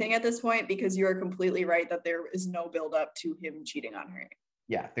for anything at this point because you are completely right that there is no build up to him cheating on her.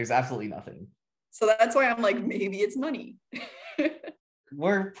 Yeah, there's absolutely nothing. So that's why I'm like, maybe it's money.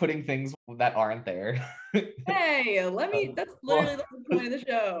 We're putting things that aren't there. Hey, that's literally Well, the whole point of the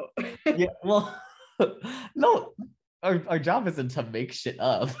show. yeah, well, no, our job isn't to make shit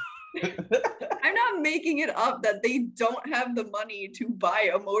up. I'm not making it up that they don't have the money to buy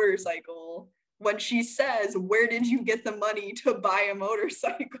a motorcycle when she says, "Where did you get the money to buy a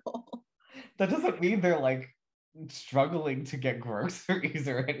motorcycle?" That doesn't mean they're like struggling to get groceries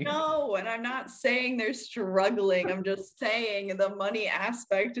or anything. No, and I'm not saying they're struggling. I'm just saying the money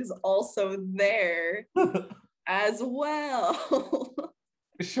aspect is also there as well.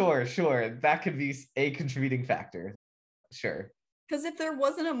 Sure. That could be a contributing factor. Sure. Because if there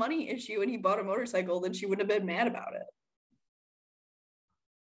wasn't a money issue and he bought a motorcycle, then she wouldn't have been mad about it.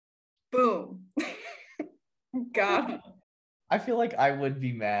 Boom. Got it. I feel like I would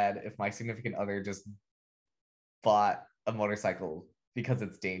be mad if my significant other just bought a motorcycle because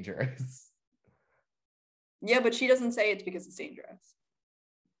it's dangerous. Yeah, but she doesn't say it's because it's dangerous.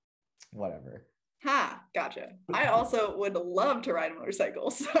 Whatever. Ha, gotcha. I also would love to ride a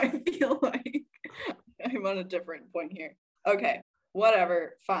motorcycle, so I feel like I'm on a different point here. Okay,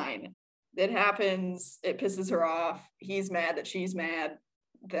 whatever, fine. It happens, it pisses her off. He's mad that she's mad.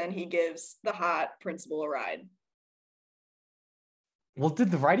 Then he gives the hot principal a ride. Well,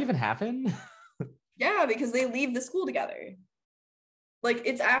 did the ride even happen? Yeah, because they leave the school together. Like,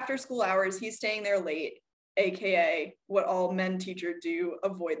 it's after school hours. He's staying there late, aka what all men teachers do,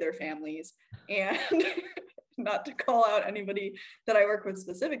 avoid their families. And not to call out anybody that I work with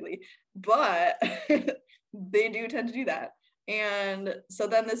specifically, but they do tend to do that. And so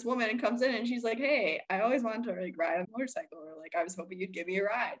then this woman comes in and she's like, hey, I always wanted to like ride a motorcycle, or like I was hoping you'd give me a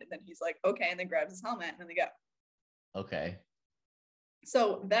ride. And then he's like, okay, and then grabs his helmet and then they go. Okay.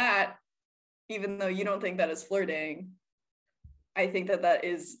 So that, even though you don't think that is flirting, I think that that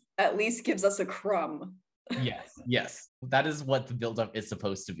is at least gives us a crumb. Yes. That is what the buildup is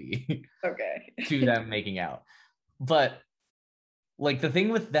supposed to be. Okay. To them making out. But like the thing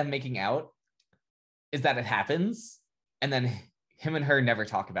with them making out is that it happens and then him and her never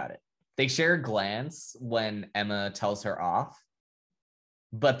talk about it. They share a glance when Emma tells her off,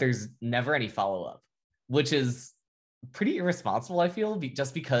 but there's never any follow-up, which is pretty irresponsible, I feel,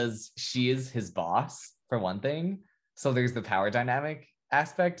 just because she is his boss, for one thing. So there's the power dynamic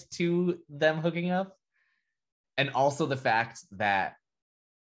aspect to them hooking up. And also the fact that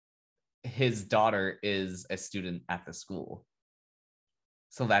his daughter is a student at the school.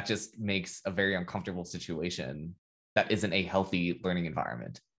 So that just makes a very uncomfortable situation that isn't a healthy learning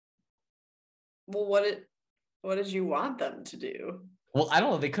environment. Well, what did you want them to do? Well, I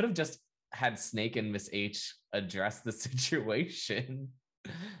don't know. They could have just had Snake and Miss H address the situation.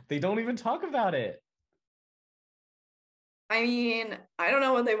 They don't even talk about it. I mean, I don't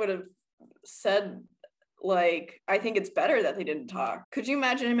know what they would have said. Like, I think it's better that they didn't talk. Could you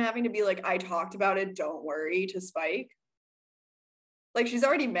imagine him having to be like, I talked about it, don't worry, to Spike? Like, she's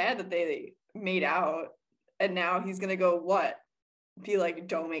already mad that they made out, and now he's gonna go, what? Be like,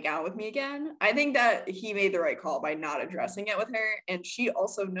 don't make out with me again? I think that he made the right call by not addressing it with her, and she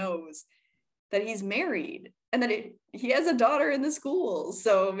also knows that he's married and that he has a daughter in the school,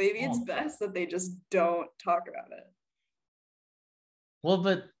 so maybe it's best that they just don't talk about it. Well,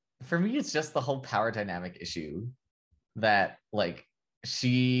 but for me, it's just the whole power dynamic issue that, like,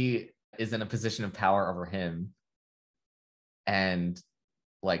 she is in a position of power over him and,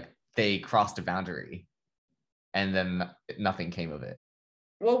 like, they crossed a boundary and then nothing came of it.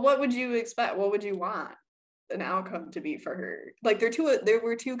 Well, what would you expect? What would you want an outcome to be for her? Like, there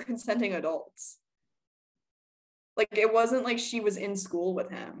were two consenting adults. Like, it wasn't like she was in school with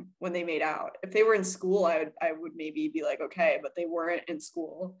him when they made out. If they were in school, I would maybe be like, okay, but they weren't in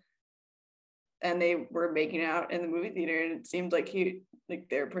school. And they were making out in the movie theater, and it seemed like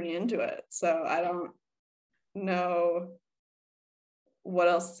they're pretty into it. So I don't know what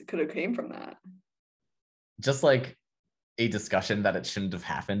else could have came from that. Just like a discussion that it shouldn't have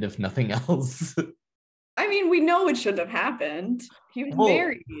happened, if nothing else. I mean, we know it shouldn't have happened. He was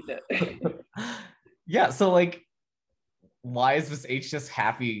married. Yeah, so like, why is Miss H just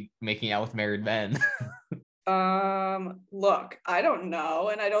happy making out with married men? Look, I don't know,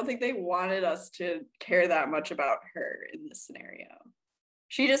 and I don't think they wanted us to care that much about her in this scenario.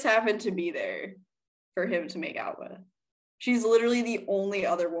 She just happened to be there for him to make out with. She's literally the only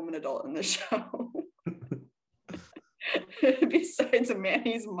other woman adult in the show. Besides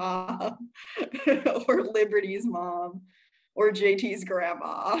Manny's mom, or Liberty's mom, or JT's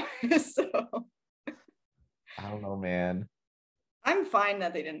grandma. So I don't know, man. I'm fine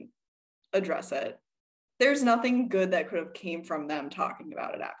that they didn't address it. There's nothing good that could have came from them talking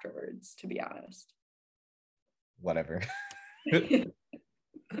about it afterwards, to be honest. Whatever.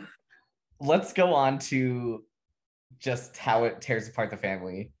 Let's go on to just how it tears apart the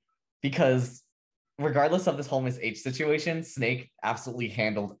family. Because regardless of this whole Miss H situation, Snake absolutely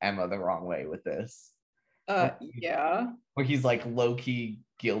handled Emma the wrong way with this. Yeah. Where he's like low-key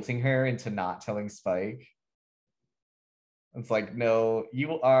guilting her into not telling Spike. It's like, no,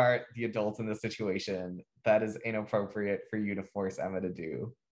 you are the adult in this situation. That is inappropriate for you to force Emma to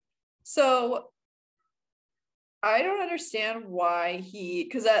do. So I don't understand why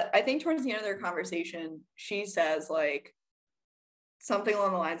because I think towards the end of their conversation, she says like, something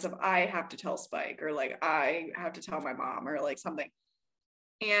along the lines of, I have to tell Spike, or like, I have to tell my mom, or like something.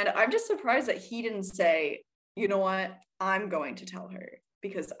 And I'm just surprised that he didn't say, you know what, I'm going to tell her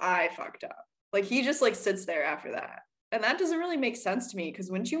because I fucked up. Like, he just like sits there after that. And that doesn't really make sense to me,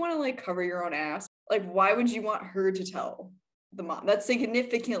 because wouldn't you want to like cover your own ass? Like, why would you want her to tell the mom? That's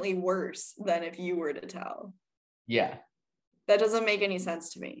significantly worse than if you were to tell. Yeah. That doesn't make any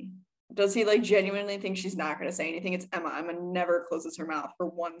sense to me. Does he like genuinely think she's not going to say anything? It's Emma. Emma never closes her mouth for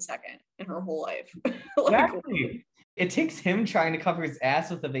 1 second in her whole life. Like, Exactly. It takes him trying to cover his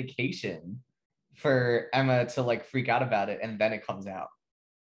ass with a vacation for Emma to like freak out about it, and then it comes out.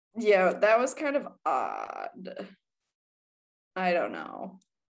 yeah, that was kind of odd. I don't know.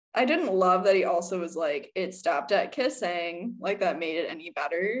 I didn't love that he also was like, it stopped at kissing. Like, that made it any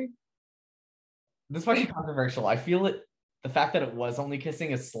better. This might be controversial. I feel it. The fact that it was only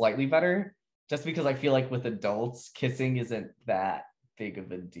kissing is slightly better, just because I feel like with adults, kissing isn't that big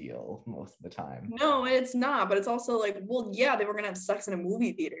of a deal most of the time. No, it's not, but it's also like, well, yeah, they were gonna have sex in a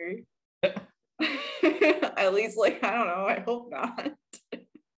movie theater. At least, like, I don't know, I hope not.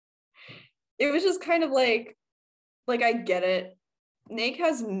 It was just kind of like I get it. Nick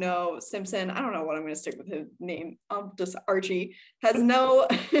has no Simpson. I don't know what I'm gonna stick with his name. Just Archie has no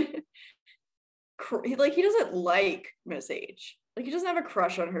like, he doesn't like Miss H. Like, he doesn't have a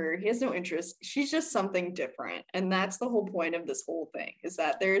crush on her. He has no interest. She's just something different. And that's the whole point of this whole thing, is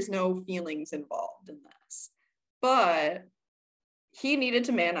that there's no feelings involved in this. But he needed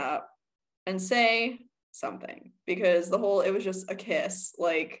to man up and say something, because it was just a kiss.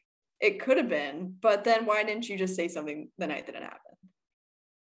 Like, it could have been, but then why didn't you just say something the night that it happened?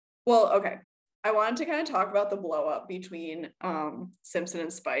 Well, okay. I wanted to kind of talk about the blow up between Simpson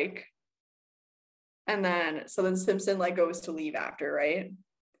and Spike. And then Simpson like goes to leave after, right?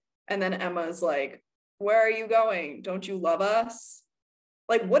 And then Emma's like, where are you going? Don't you love us?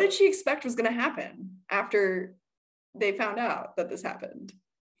 Like, what did she expect was going to happen after they found out that this happened?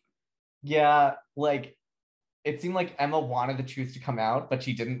 Yeah, like it seemed like Emma wanted the truth to come out, but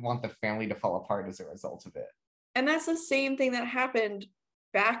she didn't want the family to fall apart as a result of it. And that's the same thing that happened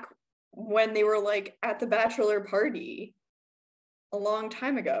back when they were like at the bachelor party a long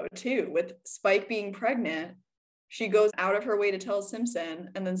time ago, too, with Spike being pregnant. She goes out of her way to tell Simpson,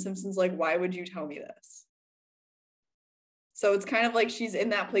 and then Simpson's like, why would you tell me this? So it's kind of like she's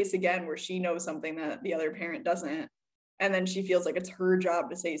in that place again where she knows something that the other parent doesn't. And then she feels like it's her job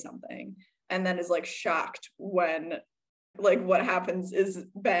to say something, and then is like shocked when like what happens is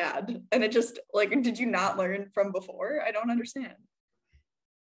bad. And it just like, did you not learn from before? I don't understand.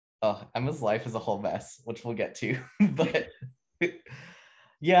 Oh, Emma's life is a whole mess, which we'll get to. But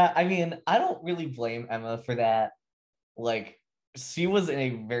yeah, I mean, I don't really blame Emma for that. Like, she was in a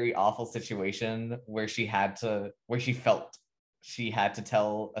very awful situation where she felt she had to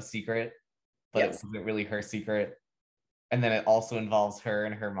tell a secret, but it Yes. wasn't really her secret. And then it also involves her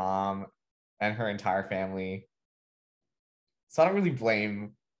and her mom and her entire family. So I don't really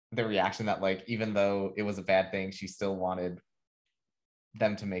blame the reaction that, like, even though it was a bad thing, she still wanted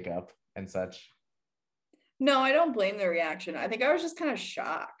them to make up and such. No, I don't blame the reaction. I think I was just kind of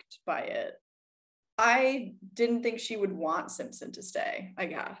shocked by it. I didn't think she would want Simpson to stay, I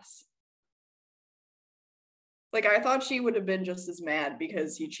guess. Like, I thought she would have been just as mad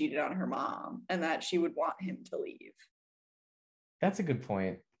because he cheated on her mom, and that she would want him to leave. That's a good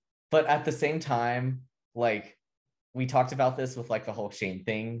point. But at the same time, like, we talked about this with like the whole Shane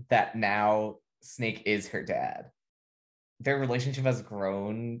thing, that now Snake is her dad. Their relationship has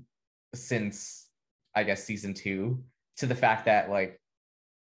grown since, I guess, season 2, to the fact that, like,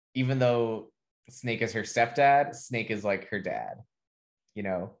 even though Snake is her stepdad, Snake is like her dad, you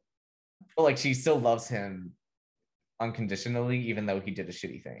know? But like, she still loves him unconditionally, even though he did a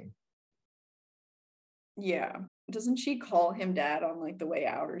shitty thing. Yeah. Doesn't she call him dad on like the way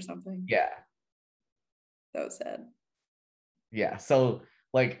out or something? Yeah. That was sad. Yeah. So,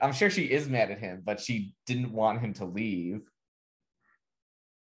 like, I'm sure she is mad at him, but she didn't want him to leave.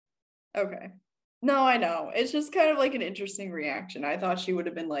 Okay. No, I know. It's just kind of like an interesting reaction. I thought she would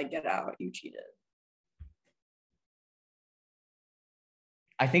have been like, get out, you cheated.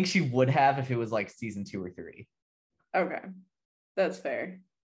 I think she would have if it was like season 2 or 3. Okay. That's fair.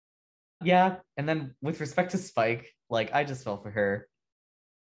 Yeah. And then with respect to Spike, like, I just fell for her.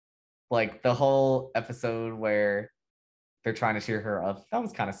 Like, the whole episode where they're trying to cheer her up, that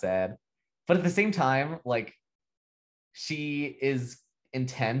was kind of sad. But at the same time, like, she is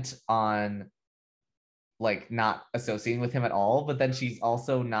intent on like not associating with him at all, but then she's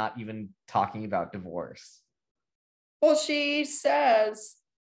also not even talking about divorce. Well, she says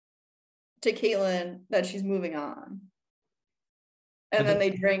to Caitlin that she's moving on. And then they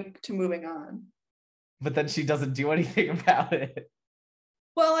drink to moving on. But then she doesn't do anything about it.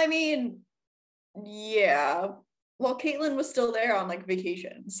 Well, I mean, yeah. Well, Caitlin was still there on like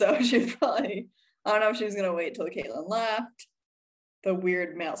vacation. So she'd probably, I don't know if she was going to wait till Caitlin left. The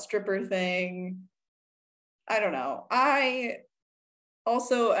weird male stripper thing. I don't know. I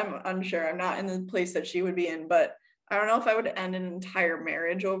also am unsure. I'm not in the place that she would be in, but I don't know if I would end an entire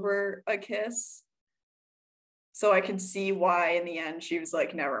marriage over a kiss. So I can see why in the end she was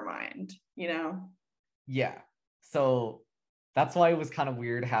like, never mind, you know? Yeah. So that's why it was kind of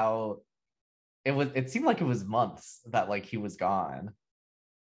weird how it seemed like it was months that like he was gone.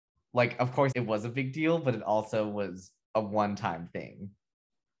 Like, of course it was a big deal, but it also was a one-time thing.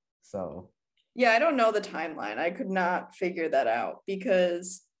 So Yeah, I don't know the timeline. I could not figure that out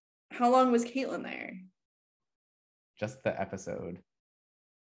because how long was Caitlin there? just the episode.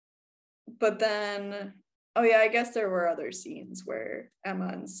 But then, oh yeah, I guess there were other scenes where Emma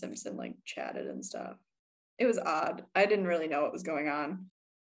and Simpson like chatted and stuff. It was odd. I didn't really know what was going on.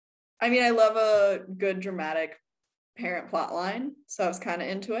 I mean, I love a good dramatic parent plot line, so I was kind of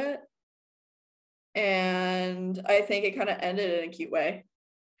into it. And I think it kind of ended in a cute way.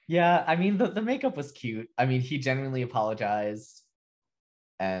 Yeah, I mean the makeup was cute. I mean, he genuinely apologized.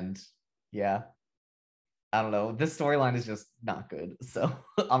 And yeah, I don't know. This storyline is just not good. So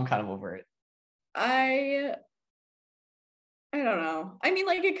I'm kind of over it. I I don't know. I mean,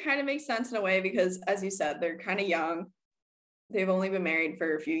 like it kind of makes sense in a way because as you said, they're kind of young. They've only been married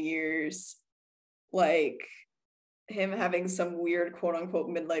for a few years. Like him having some weird quote unquote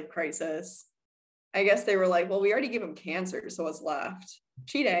midlife crisis. I guess they were like, well, we already gave him cancer, so what's left?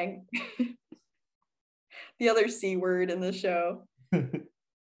 Cheating. The other C word in the show.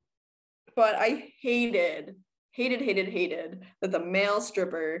 But I hated that the male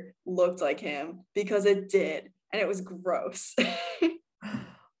stripper looked like him because it did. And it was gross.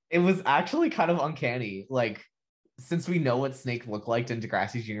 It was actually kind of uncanny. Like, since we know what Snake looked like in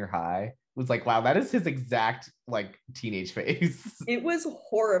Degrassi Junior High, it was like, wow, that is his exact like teenage face. It was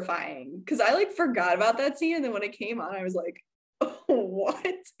horrifying because I like forgot about that scene. And then when it came on, I was like, oh, what?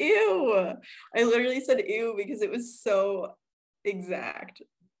 Ew. I literally said ew because it was so exact.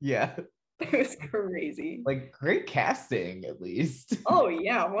 Yeah. It was crazy. Like, great casting, at least. Oh,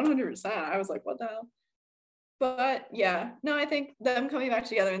 yeah, 100%. I was like, what the hell? But yeah, no, I think them coming back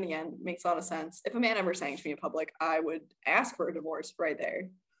together in the end makes a lot of sense. If a man ever sang to me in public, I would ask for a divorce right there.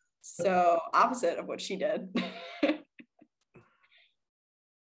 So opposite of what she did.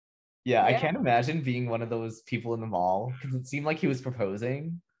 Yeah, I Yeah. can't imagine being one of those people in the mall because it seemed like he was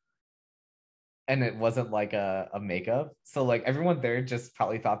proposing and it wasn't like a makeup. So like everyone there just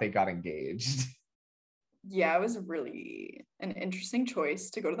probably thought they got engaged. Yeah, it was really an interesting choice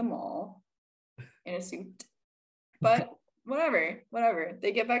to go to the mall in a suit. But whatever.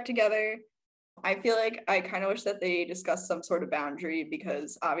 They get back together. I feel like I kind of wish that they discussed some sort of boundary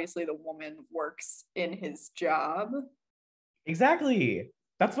because obviously the woman works in his job. Exactly.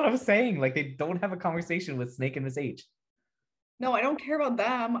 That's what I was saying. Like they don't have a conversation with Snake and Miss H. No, I don't care about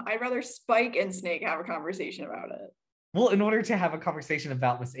them. I'd rather Spike and Snake have a conversation about it. Well, in order to have a conversation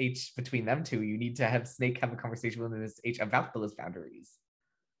about Miss H between them two, you need to have Snake have a conversation with Miss H about those boundaries.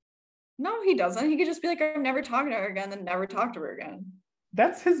 No, he doesn't. He could just be like, I'm never talking to her again, then never talk to her again.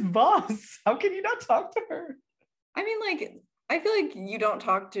 That's his boss. How can you not talk to her? I mean, like, I feel like you don't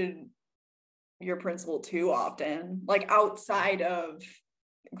talk to your principal too often, like outside of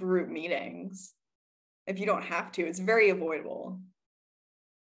group meetings. If you don't have to, it's very avoidable.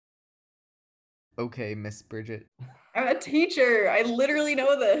 Okay, Miss Bridget. I'm a teacher. I literally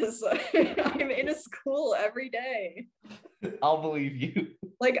know this. I'm in a school every day. I'll believe you.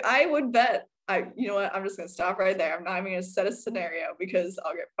 Like I would bet you know what, I'm just gonna stop right there. I'm not even gonna set a scenario because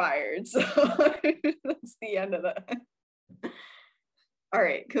I'll get fired. So that's the end of that. All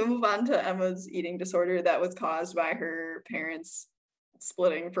right, can we move on to Emma's eating disorder that was caused by her parents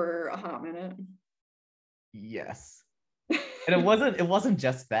splitting for a hot minute? Yes. And it wasn't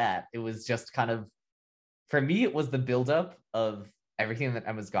just that. It was just kind of for me, it was the buildup of everything that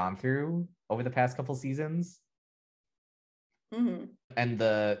Emma's gone through over the past couple seasons. Mm-hmm. And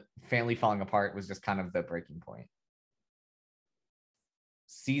the family falling apart was just kind of the breaking point.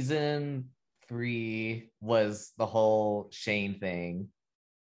 Season 3 was the whole Shane thing,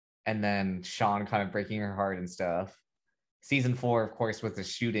 and then Sean kind of breaking her heart and stuff. Season 4, of course, was the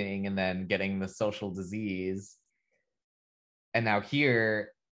shooting and then getting the social disease. And now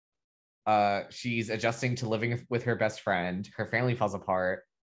here, she's adjusting to living with her best friend. Her family falls apart.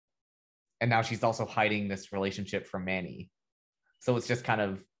 And now she's also hiding this relationship from Manny. So it's just kind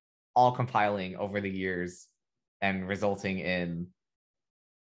of all compiling over the years and resulting in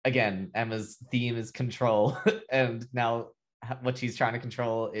again, Emma's theme is control, and now what she's trying to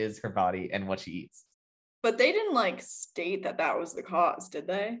control is her body and what she eats. But they didn't like state that that was the cause, did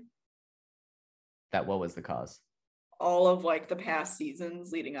they? That what was the cause? All of like the past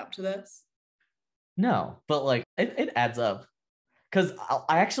seasons leading up to this. No, but like it adds up. Because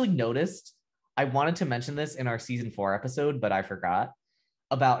I actually noticed, I wanted to mention this in our season 4 episode, but I forgot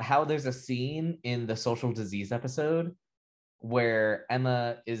about how there's a scene in the social disease episode where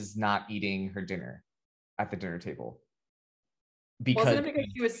Emma is not eating her dinner at the dinner table Wasn't because it because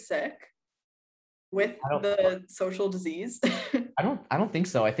she was sick with I don't the social disease? I don't think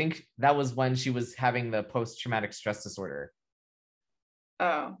so. I think that was when she was having the post-traumatic stress disorder.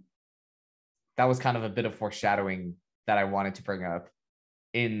 Oh. That was kind of a bit of foreshadowing that I wanted to bring up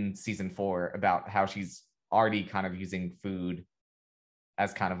in season 4 about how she's already kind of using food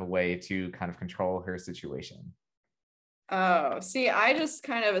as kind of a way to kind of control her situation. Oh, see, I just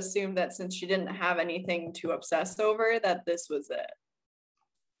kind of assumed that since she didn't have anything to obsess over, that this was it.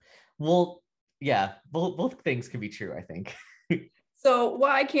 Well, yeah, both things can be true, I think. So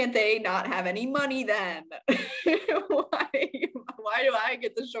why can't they not have any money then? why do I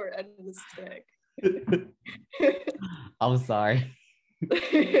get the short end of the stick? I'm sorry.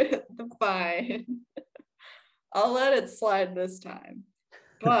 Fine. I'll let it slide this time.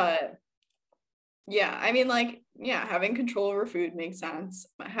 But yeah, I mean, like, yeah, having control over food makes sense.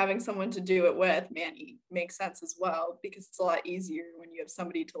 Having someone to do it with, Manny, makes sense as well because it's a lot easier when you have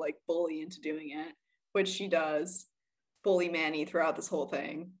somebody to like bully into doing it, which she does bully Manny throughout this whole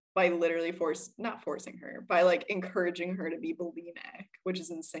thing by literally not forcing her, by like encouraging her to be bulimic, which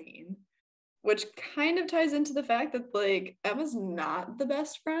is insane. Which kind of ties into the fact that like Emma's not the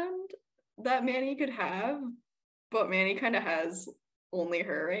best friend that Manny could have, but Manny kind of has only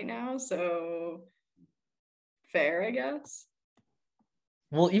her right now, so fair, I guess.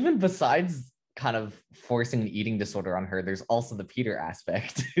 Well, even besides kind of forcing an eating disorder on her, there's also the Peter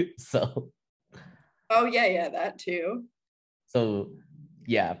aspect. so Oh yeah, that too. so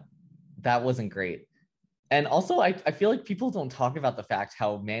yeah, that wasn't great. And also I feel like people don't talk about the fact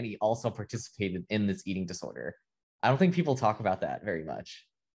how Manny also participated in this eating disorder. I don't think people talk about that very much.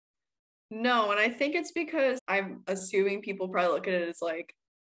 No, and I think it's because I'm assuming people probably look at it as like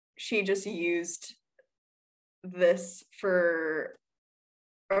she just used this for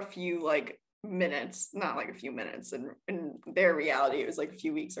a few like minutes, not like a few minutes, and in their reality it was like a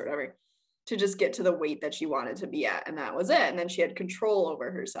few weeks or whatever, to just get to the weight that she wanted to be at, and that was it. And then she had control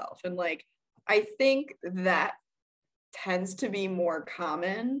over herself. And like I think that tends to be more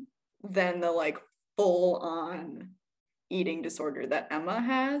common than the like full on eating disorder that Emma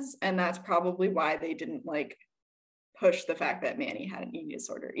has. And that's probably why they didn't like push the fact that Manny had an eating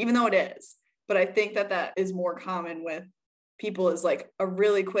disorder, even though it is. But I think that that is more common with people is like a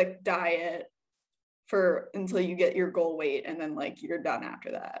really quick diet for until you get your goal weight and then like you're done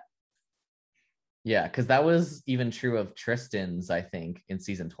after that. Yeah, because that was even true of Tristan's, I think, in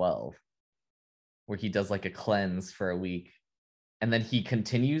season 12, where he does like a cleanse for a week and then he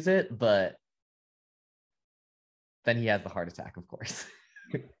continues it, but then he has the heart attack, of course.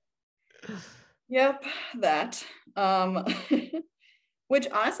 Yep, that. Which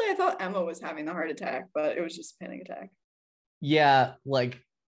honestly I thought Emma was having the heart attack, but it was just a panic attack. Yeah, like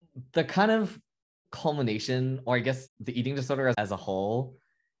the kind of culmination, or I guess the eating disorder as a whole,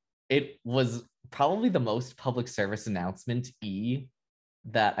 it was probably the most public service announcement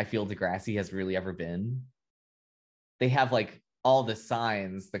that I feel Degrassi has really ever been. They have like all the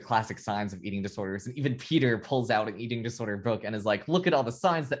signs, the classic signs of eating disorders, and even Peter pulls out an eating disorder book and is like, look at all the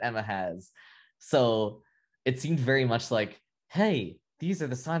signs that Emma has. So it seemed very much like, hey, these are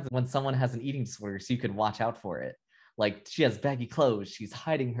the signs when someone has an eating disorder, so you could watch out for it. Like she has baggy clothes, she's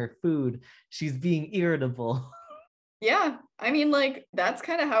hiding her food, she's being irritable. Yeah, I mean, like that's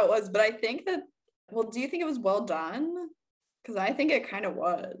kind of how it was. But I think that, well, do you think it was well done? Because I think it kind of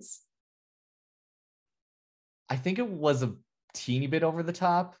was. I think it was a teeny bit over the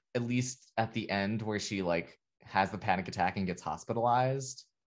top, at least at the end where she like has the panic attack and gets hospitalized.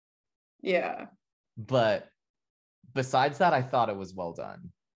 Yeah. But besides that, I thought it was well done.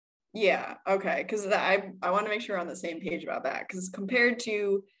 Yeah. Okay. Because I want to make sure we're on the same page about that. Because compared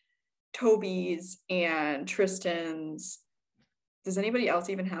to Toby's and Tristan's, does anybody else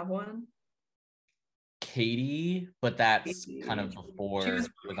even have one? Katie, but that's kind of She before was she was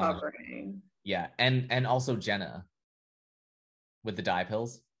on the, recovering. yeah, and also Jenna with the dye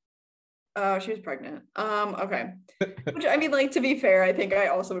pills. Oh, she was pregnant. Okay. Which I mean, like to be fair, I think I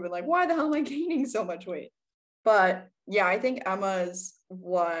also would have been like, why the hell am I gaining so much weight? But yeah, I think Emma's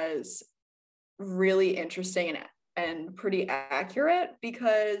was really interesting and and pretty accurate,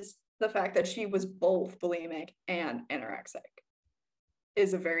 because the fact that she was both bulimic and anorexic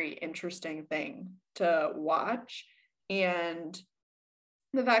is a very interesting thing to watch. And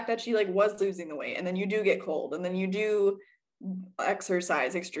the fact that she like was losing the weight, and then you do get cold, and then you do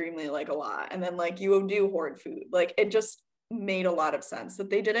exercise extremely like a lot, and then like you do hoard food, like it just made a lot of sense that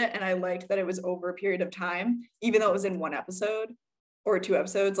they did it. And I liked that it was over a period of time, even though it was in one episode or two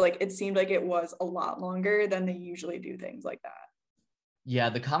episodes. Like it seemed like it was a lot longer than they usually do things like that. Yeah,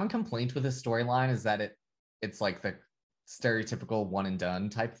 the common complaint with this storyline is that it's like the stereotypical one and done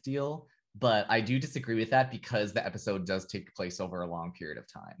type deal, but I do disagree with that because the episode does take place over a long period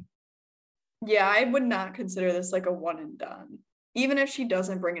of time. Yeah, I would not consider this like a one and done. Even if she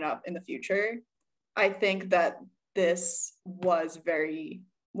doesn't bring it up in the future, I think that this was very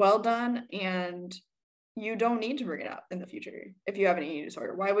well done, and you don't need to bring it up in the future if you have an eating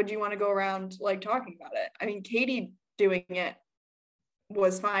disorder. Why would you want to go around like talking about it? I mean, Katie doing it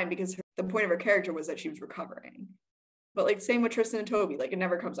was fine because the point of her character was that she was recovering. But like same with Tristan and Toby, like it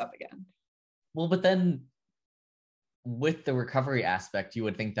never comes up again. Well, but then with the recovery aspect, you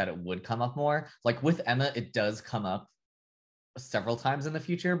would think that it would come up more. Like with Emma, it does come up several times in the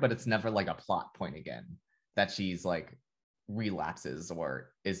future, but it's never like a plot point again that she's like relapses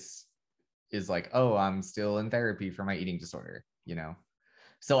or is like, oh, I'm still in therapy for my eating disorder, you know?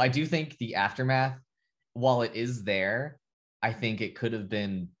 So I do think the aftermath, while it is there, I think it could have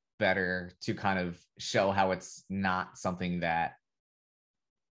been better to kind of show how it's not something that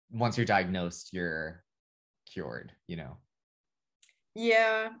once you're diagnosed, you're cured, you know?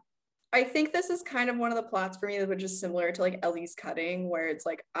 Yeah. I think this is kind of one of the plots for me, which is similar to like Ellie's cutting, where it's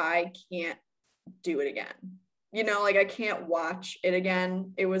like, I can't do it again. You know, like I can't watch it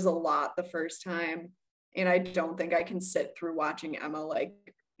again. It was a lot the first time. And I don't think I can sit through watching Emma like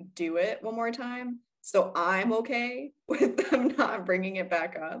do it one more time. So I'm okay with them not bringing it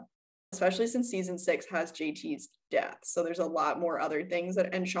back up, especially since season 6 has JT's death. So there's a lot more other things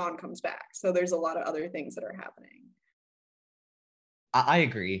that, and Sean comes back. So there's a lot of other things that are happening. I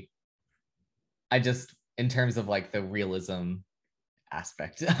agree. I just, in terms of like the realism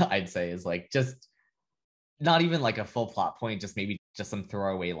aspect, I'd say is like just not even like a full plot point, just maybe just some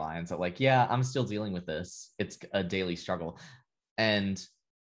throwaway lines that like, yeah, I'm still dealing with this. It's a daily struggle. And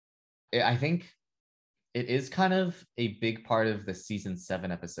I think it is kind of a big part of the season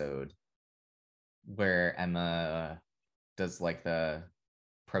 7 episode where Emma does like the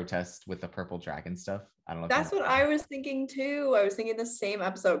protest with the purple dragon stuff. I don't know if That's what I was thinking too. I was thinking the same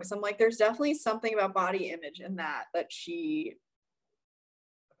episode because I'm like, there's definitely something about body image in that she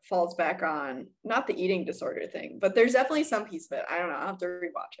falls back on. Not the eating disorder thing, but there's definitely some piece of it. I don't know. I'll have to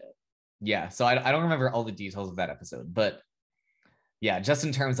rewatch it. Yeah, so I don't remember all the details of that episode, but yeah, just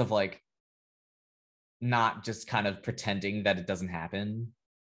in terms of like not just kind of pretending that it doesn't happen,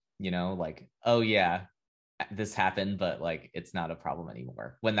 you know, like, oh yeah, this happened, but like it's not a problem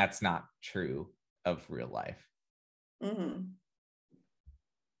anymore, when that's not true of real life. Mm-hmm.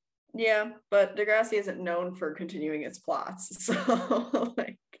 Yeah, but Degrassi isn't known for continuing its plots. So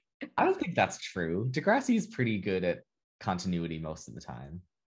like I don't think that's true. Degrassi is pretty good at continuity most of the time.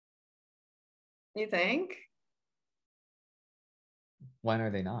 you think? When are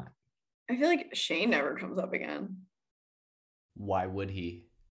they not? I feel like Shane never comes up again. Why would he?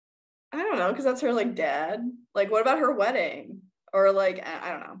 I don't know, because that's her like dad. Like, what about her wedding? Or like,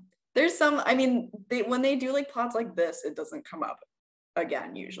 I don't know. There's some, I mean, when they do like plots like this, it doesn't come up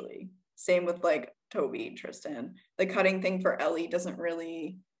again usually. Same with like Toby, Tristan. The cutting thing for Ellie doesn't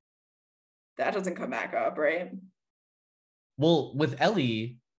really, that doesn't come back up, right? Well, with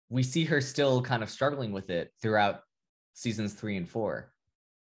Ellie, we see her still kind of struggling with it throughout seasons 3 and 4.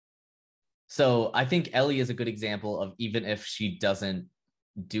 So I think Ellie is a good example of, even if she doesn't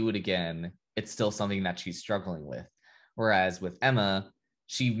do it again, it's still something that she's struggling with. Whereas with Emma,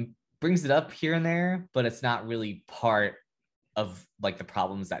 she brings it up here and there, but it's not really part of like the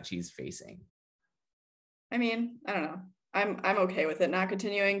problems that she's facing. I mean, I don't know. I'm okay with it not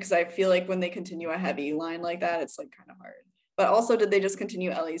continuing, because I feel like when they continue a heavy line like that, it's like kind of hard. But also, did they just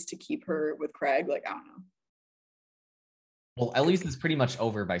continue Ellie's to keep her with Craig? Like, I don't know. Well, Ellie's is pretty much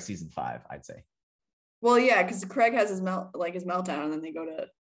over by season 5, I'd say. Well, yeah, because Craig has his meltdown, and then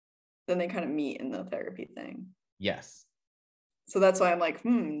they kind of meet in the therapy thing. Yes. So that's why I'm like,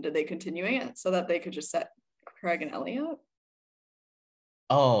 did they continuing it so that they could just set Craig and Ellie up?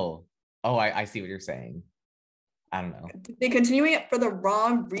 Oh, I see what you're saying. I don't know. Did they continuing it for the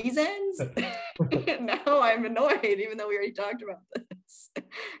wrong reasons? Now I'm annoyed, even though we already talked about this.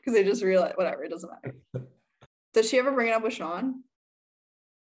 Because I just realized, whatever, it doesn't matter. Does she ever bring it up with Sean?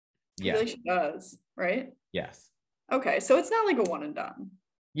 Yeah. I feel like she does, right? Yes. Okay, so it's not like a one and done.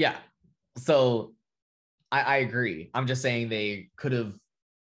 Yeah. So I agree. I'm just saying they could have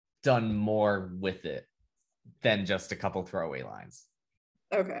done more with it than just a couple throwaway lines.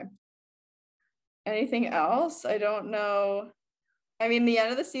 Okay. Anything else? I don't know. I mean, the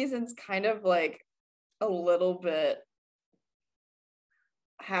end of the season's kind of like a little bit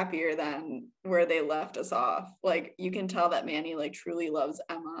happier than where they left us off. Like you can tell that Manny like truly loves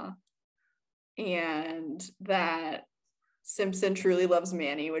Emma and that Simpson truly loves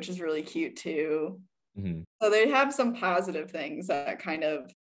Manny, which is really cute too. Mm-hmm. So they have some positive things that kind of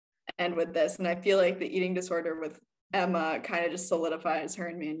end with this. And I feel like the eating disorder with Emma kind of just solidifies her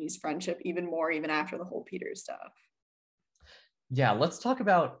and Manny's friendship even more, even after the whole Peter stuff. Yeah, let's talk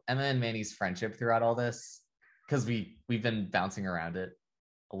about Emma and Manny's friendship throughout all this, because we've been bouncing around it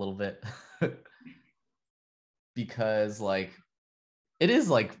a little bit. Because like it is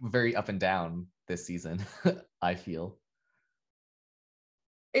like very up and down this season, I feel.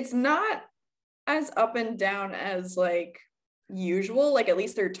 It's not as up and down as like usual. Like at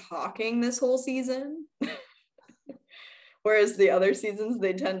least they're talking this whole season. Whereas the other seasons,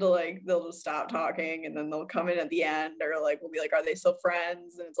 they tend to like, they'll just stop talking and then they'll come in at the end or like, we'll be like, are they still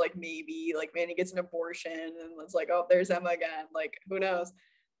friends? And it's like, maybe like Manny gets an abortion and it's like, oh, there's Emma again. Like, who knows?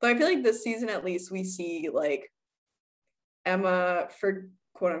 But I feel like this season, at least we see like Emma for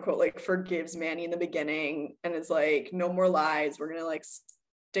quote unquote, like forgives Manny in the beginning and is like, no more lies. We're going to like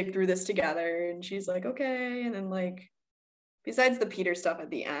stick through this together. And she's like, okay. And then like, besides the Peter stuff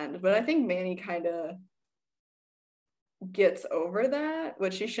at the end, but I think Manny kind of gets over that,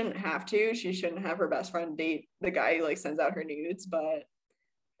 which she shouldn't have to. She shouldn't have her best friend date the guy who like sends out her nudes, but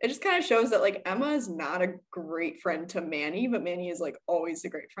it just kind of shows that like Emma is not a great friend to Manny, but Manny is like always a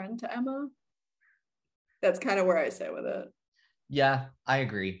great friend to Emma. That's kind of where I sit with it. Yeah, I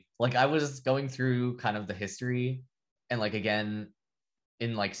agree. Like I was going through kind of the history, and like again,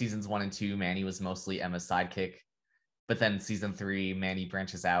 in like seasons 1 and 2, Manny was mostly Emma's sidekick. But then season 3, Manny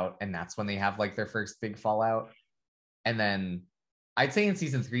branches out, and that's when they have like their first big fallout. And then I'd say in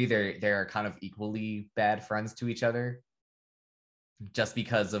season 3, they're kind of equally bad friends to each other, just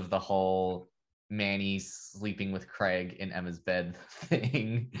because of the whole Manny sleeping with Craig in Emma's bed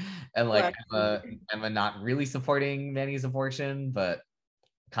thing, and like Emma not really supporting Manny's abortion, but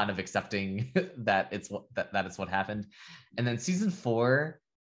kind of accepting that that it's what happened. And then season 4,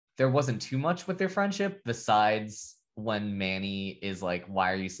 there wasn't too much with their friendship besides when Manny is like,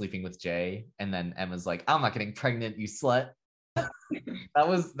 "Why are you sleeping with Jay?" And then Emma's like, "I'm not getting pregnant, you slut." That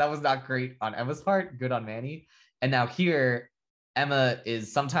was not great on Emma's part. Good on Manny. And now here, Emma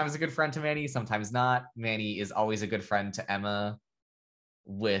is sometimes a good friend to Manny, sometimes not. Manny is always a good friend to Emma,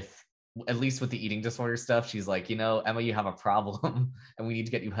 with at least with the eating disorder stuff. She's like, Emma, you have a problem, and we need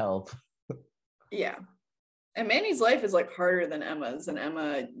to get you help. Yeah. And Manny's life is like harder than Emma's, and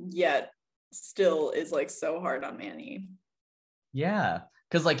Emma yet still is like so hard on Manny. Yeah,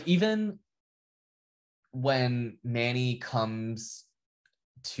 because like even when Manny comes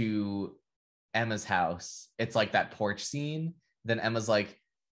to Emma's house, it's like that porch scene. Then Emma's like,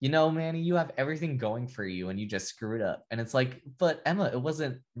 Manny, you have everything going for you and you just screwed up. And it's like, but Emma, it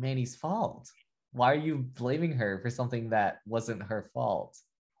wasn't Manny's fault. Why are you blaming her for something that wasn't her fault?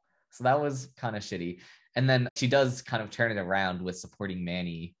 So that was kind of shitty. And then she does kind of turn it around with supporting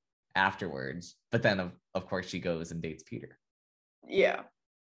Manny afterwards. But then, of course, she goes and dates Peter. Yeah.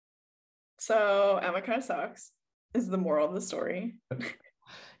 So Emma kind of sucks, is the moral of the story.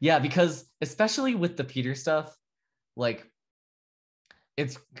 Yeah, because especially with the Peter stuff, like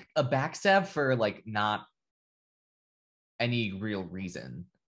it's a backstab for like not any real reason.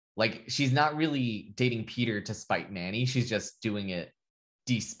 Like she's not really dating Peter to spite Manny. She's just doing it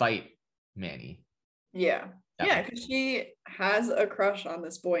despite Manny. Yeah. Yeah, because she has a crush on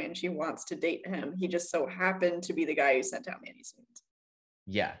this boy and she wants to date him. He just so happened to be the guy who sent out Manny's nudes.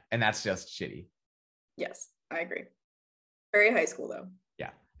 Yeah, and that's just shitty. Yes, I agree. Very high school though.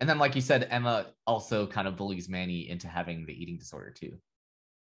 Yeah. And then like you said, Emma also kind of bullies Manny into having the eating disorder too.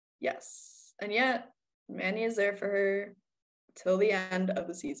 Yes. And yet Manny is there for her till the end of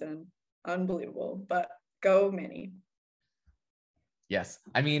the season. Unbelievable. But go Manny. Yes.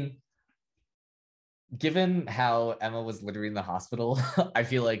 I mean, given how Emma was literally in the hospital, I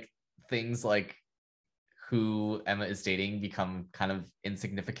feel like things like who Emma is dating become kind of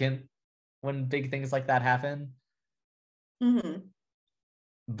insignificant when big things like that happen. Mm-hmm.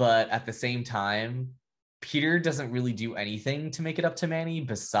 But at the same time, Peter doesn't really do anything to make it up to Manny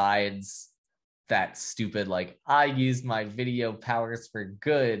besides that stupid, like, I used my video powers for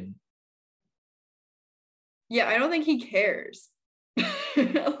good. Yeah, I don't think he cares.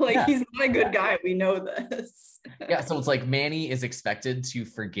 Like, Yeah. he's not a good guy. We know this. Yeah, so it's like Manny is expected to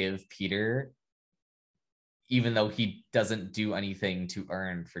forgive Peter even though he doesn't do anything to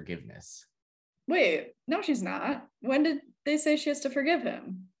earn forgiveness. Wait, no, she's not. When did they say she has to forgive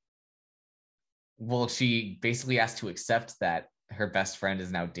him? Well, she basically has to accept that her best friend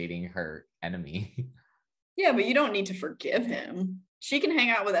is now dating her enemy. Yeah, but you don't need to forgive him. She can hang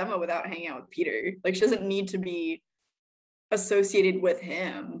out with Emma without hanging out with Peter. Like, she doesn't need to be associated with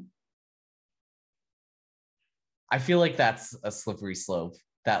him. I feel like that's a slippery slope.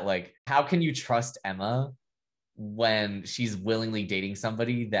 That, like, how can you trust Emma when she's willingly dating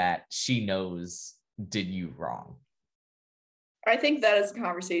somebody that she knows did you wrong? I think that is a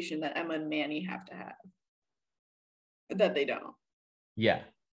conversation that Emma and Manny have to have, but that they don't. Yeah.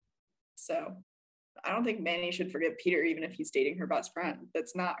 So I don't think Manny should forgive Peter even if he's dating her best friend.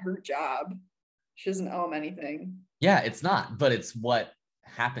 That's not her job. She doesn't owe him anything. Yeah, it's not, but it's what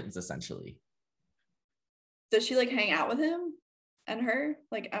happens essentially. Does she like hang out with him and her,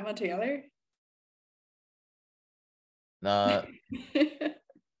 like Emma together? Uh,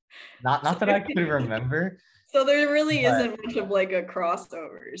 not that I could remember, So there really but isn't much of like a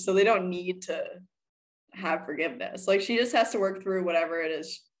crossover. So they don't need to have forgiveness. Like she just has to work through whatever it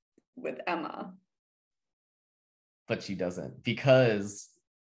is with Emma. she doesn't because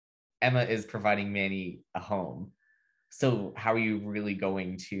Emma is providing Manny a home. So how are you really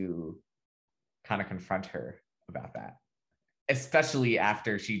going to kind of confront her about that? Especially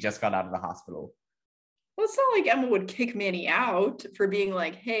after she just got out of the hospital. Well, it's not like Emma would kick Manny out for being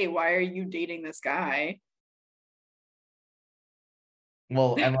like, hey, why are you dating this guy?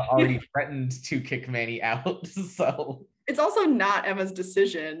 Well, Emma already threatened to kick Manny out, so It's also not Emma's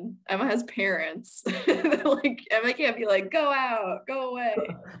decision. Emma has parents. Like Emma can't be like, go out, go away,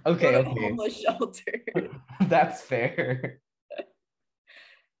 go okay, to the okay. homeless shelter. That's fair.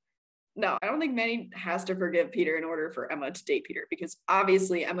 No, I don't think Manny has to forgive Peter in order for Emma to date Peter because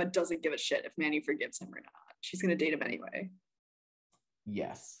obviously Emma doesn't give a shit if Manny forgives him or not. She's going to date him anyway.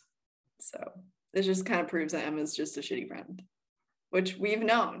 Yes. So this just kind of proves that Emma's just a shitty friend, which we've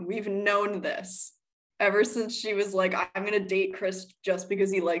known. We've known this ever since she was like, I'm going to date Chris just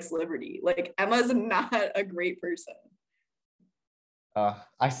because he likes Liberty. Like, Emma's not a great person.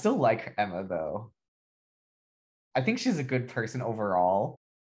 I still like Emma though. I think she's a good person overall.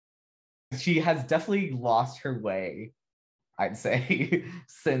 She has definitely lost her way, I'd say,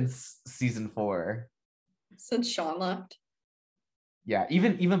 since season 4. Since Sean left. Yeah,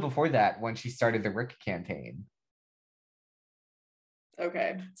 even before that, when she started the Rick campaign.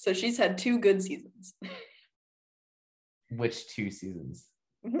 Okay. So she's had 2 good seasons. Which 2 seasons?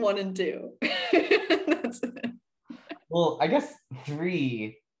 1 and 2. That's it. Well, I guess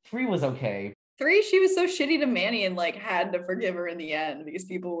 3 was okay. 3, she was so shitty to Manny and like had to forgive her in the end because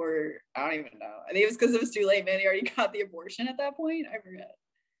people were, I don't even know. I think it was because it was too late. Manny already got the abortion at that point. I forget.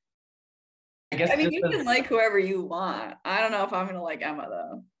 I guess I mean, just you can like whoever you want. I don't know if I'm gonna like Emma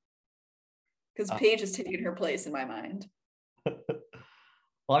though, because Paige has taken her place in my mind.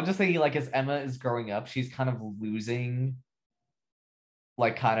 well, I'm just thinking like as Emma is growing up, she's kind of losing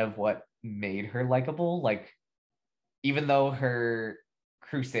like kind of what made her likable. Like even though her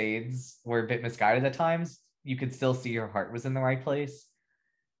crusades were a bit misguided at times, you could still see her heart was in the right place.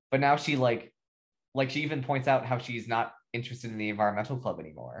 But now she like she even points out how she's not interested in the environmental club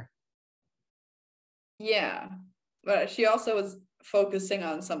anymore. Yeah, but she also was focusing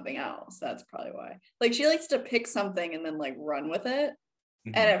on something else. That's probably why. Like she likes to pick something and then like run with it.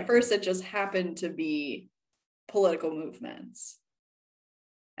 Mm-hmm. And at first it just happened to be political movements.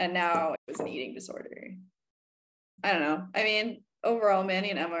 And now it was an eating disorder. I don't know. I mean, overall,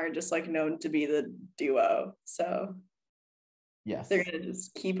 Manny and Emma are just like known to be the duo. So yes, they're gonna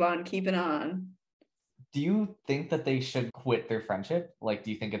just keep on keeping on. Do you think that they should quit their friendship? Like,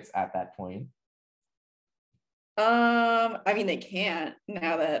 do you think it's at that point? I mean they can't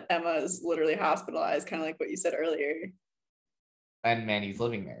now that Emma is literally hospitalized, kind of like what you said earlier. And Manny's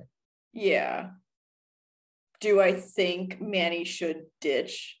living there. Yeah. Do I think Manny should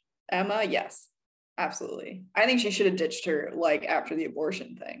ditch Emma? Yes, absolutely. I think she should have ditched her like after the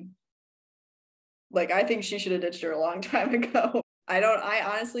abortion thing. Like I think she should have ditched her a long time ago. I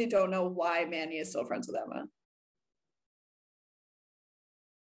honestly don't know why Manny is still friends with Emma.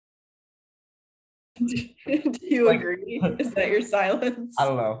 Do you Like, agree? Is that your silence? I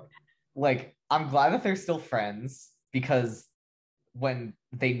don't know. Like, I'm glad that they're still friends because when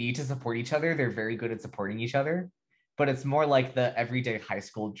they need to support each other, they're very good at supporting each other. But it's more like the everyday high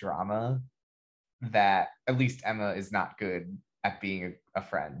school drama that at least Emma is not good at being a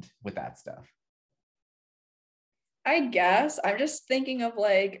friend with that stuff. I guess I'm just thinking of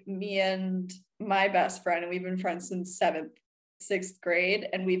like me and my best friend, and we've been friends since sixth grade,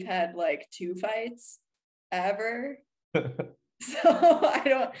 and we've had like 2 fights ever. So I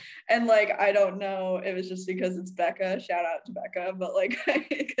don't, and like I don't know if it's just because it's Becca. Shout out to Becca, but like,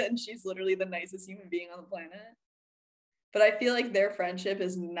 and she's literally the nicest human being on the planet. But I feel like their friendship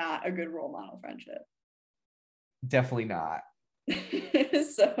is not a good role model friendship. Definitely not.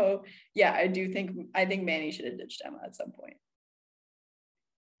 So yeah, I think Manny should have ditched Emma at some point.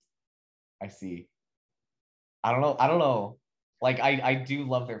 I see. I don't know. Like I do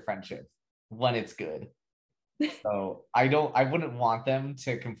love their friendship when it's good. So I wouldn't want them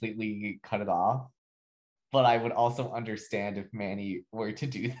to completely cut it off, but I would also understand if Manny were to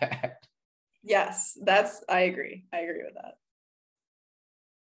do that. Yes, I agree. I agree with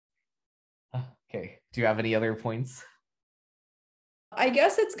that. Okay. Do you have any other points? I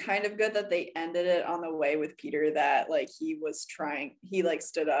guess it's kind of good that they ended it on the way with Peter, that like he like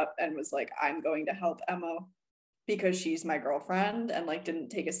stood up and was like, I'm going to help Emma because she's my girlfriend, and like didn't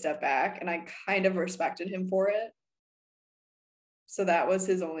take a step back. And I kind of respected him for it. So that was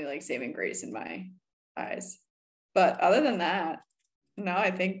his only like saving grace in my eyes. But other than that, no,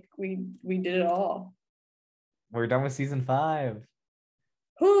 I think we did it all. We're done with season 5.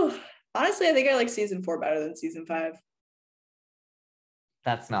 Whew. Honestly, I think I like season 4 better than season 5.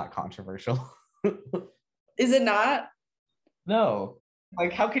 That's not controversial. Is it not? No.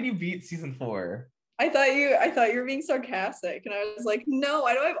 Like, how can you beat season 4? I thought you were being sarcastic, and I was like, no,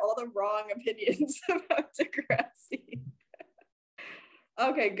 I don't have all the wrong opinions about Degrassi.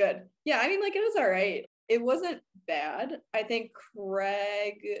 Okay, good. Yeah, I mean, like, it was all right. It wasn't bad. I think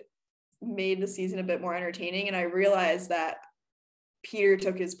Craig made the season a bit more entertaining, and I realized that Peter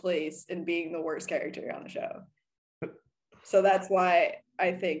took his place in being the worst character on the show. So that's why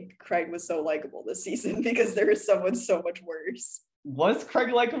I think Craig was so likable this season, because there is someone so much worse. Was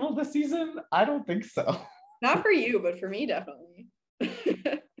Craig likable this season? I don't think so. Not for you, but for me, definitely.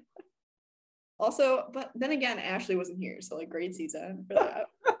 Also, but then again, Ashley wasn't here, so like great season for that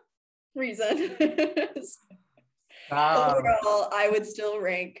reason. Overall, I would still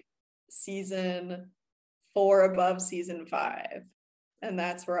rank season 4 above season 5, and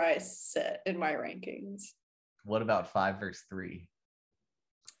that's where I sit in my rankings. What about 5 versus 3?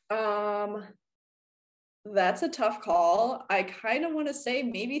 That's a tough call. I kind of want to say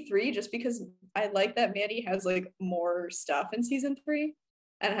maybe 3, just because I like that Manny has like more stuff in season 3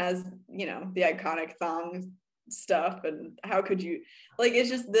 and has, the iconic thong stuff. And how could you, like, it's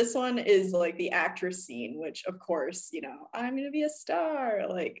just, this one is like the actress scene, which of course, I'm gonna be a star,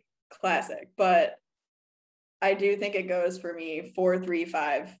 like classic. But I do think it goes for me 4, 3,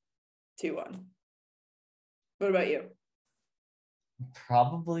 5, 2, 1. What about you?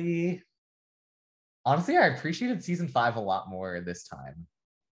 Probably. Honestly, I appreciated season 5 a lot more this time.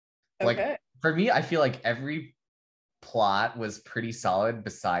 Like, Okay. for me, I feel like every plot was pretty solid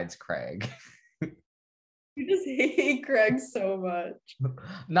besides Craig. You just hate Craig so much.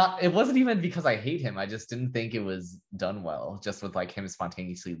 It wasn't even because I hate him. I just didn't think it was done well, just with like him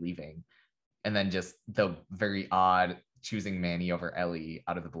spontaneously leaving. And then just the very odd choosing Manny over Ellie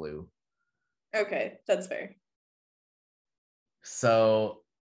out of the blue. Okay, that's fair. So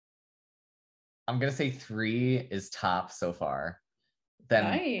I'm gonna say 3 is top so far. Then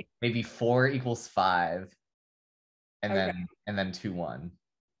Nice. maybe 4 equals 5, and Okay. then 2, 1.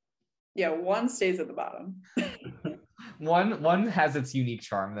 Yeah, 1 stays at the bottom. One has its unique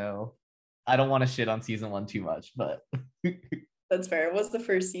charm though. I don't want to shit on season 1 too much, but That's fair. It was the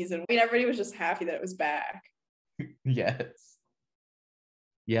first season. I mean, everybody was just happy that it was back. yes.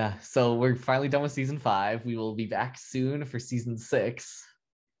 Yeah, so we're finally done with season 5. We will be back soon for season 6.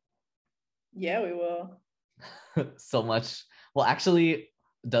 Yeah, we will. So much. Well, actually,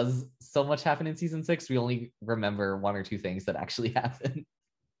 does so much happen in season 6? We only remember 1 or 2 things that actually happen.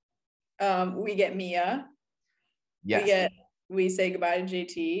 We get Mia. Yes. We say goodbye to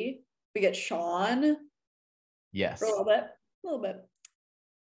JT. We get Sean. Yes. For a little bit. A little bit.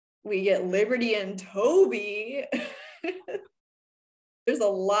 We get Liberty and Toby. There's a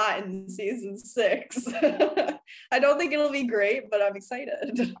lot in season 6. I don't think it'll be great, but I'm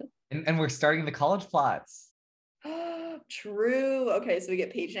excited. And we're starting the college plots. True. Okay, so we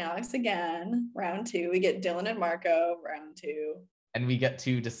get Paige and Alex again, round 2. We get Dylan and Marco, round 2. And we get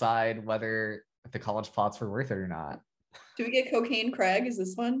to decide whether the college plots were worth it or not. Do we get Cocaine Craig? Is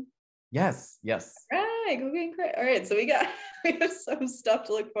this one? Yes. Right, Cocaine Craig. All right, so we have some stuff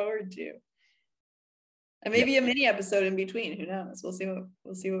to look forward to. And maybe a mini episode in between. Who knows? We'll see what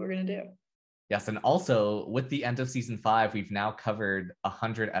we're gonna do. Yes, and also with the end of season 5, we've now covered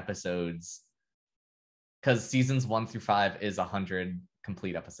 100 episodes because seasons 1 through 5 is 100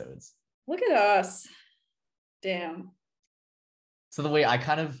 complete episodes. Look at us. Damn. So the way I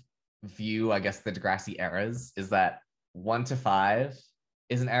kind of view, I guess, the Degrassi eras is that 1 to 5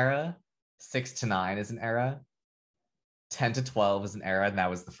 is an era, 6 to 9 is an era, 10 to 12 is an era, and that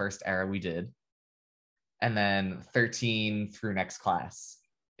was the first era we did. And then 13 through next class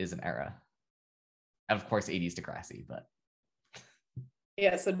is an era. And of course, 80s Degrassi, but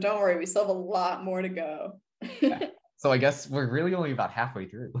Yeah, so don't worry, we still have a lot more to go. yeah. So I guess we're really only about halfway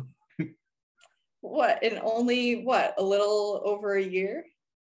through. What, in only what, a little over a year?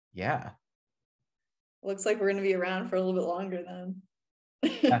 Yeah. Looks like we're going to be around for a little bit longer then.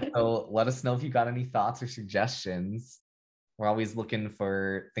 Yeah, so let us know if you got any thoughts or suggestions. We're always looking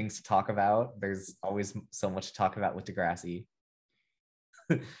for things to talk about. There's always so much to talk about with Degrassi.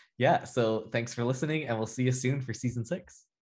 Yeah, so thanks for listening, and we'll see you soon for season 6.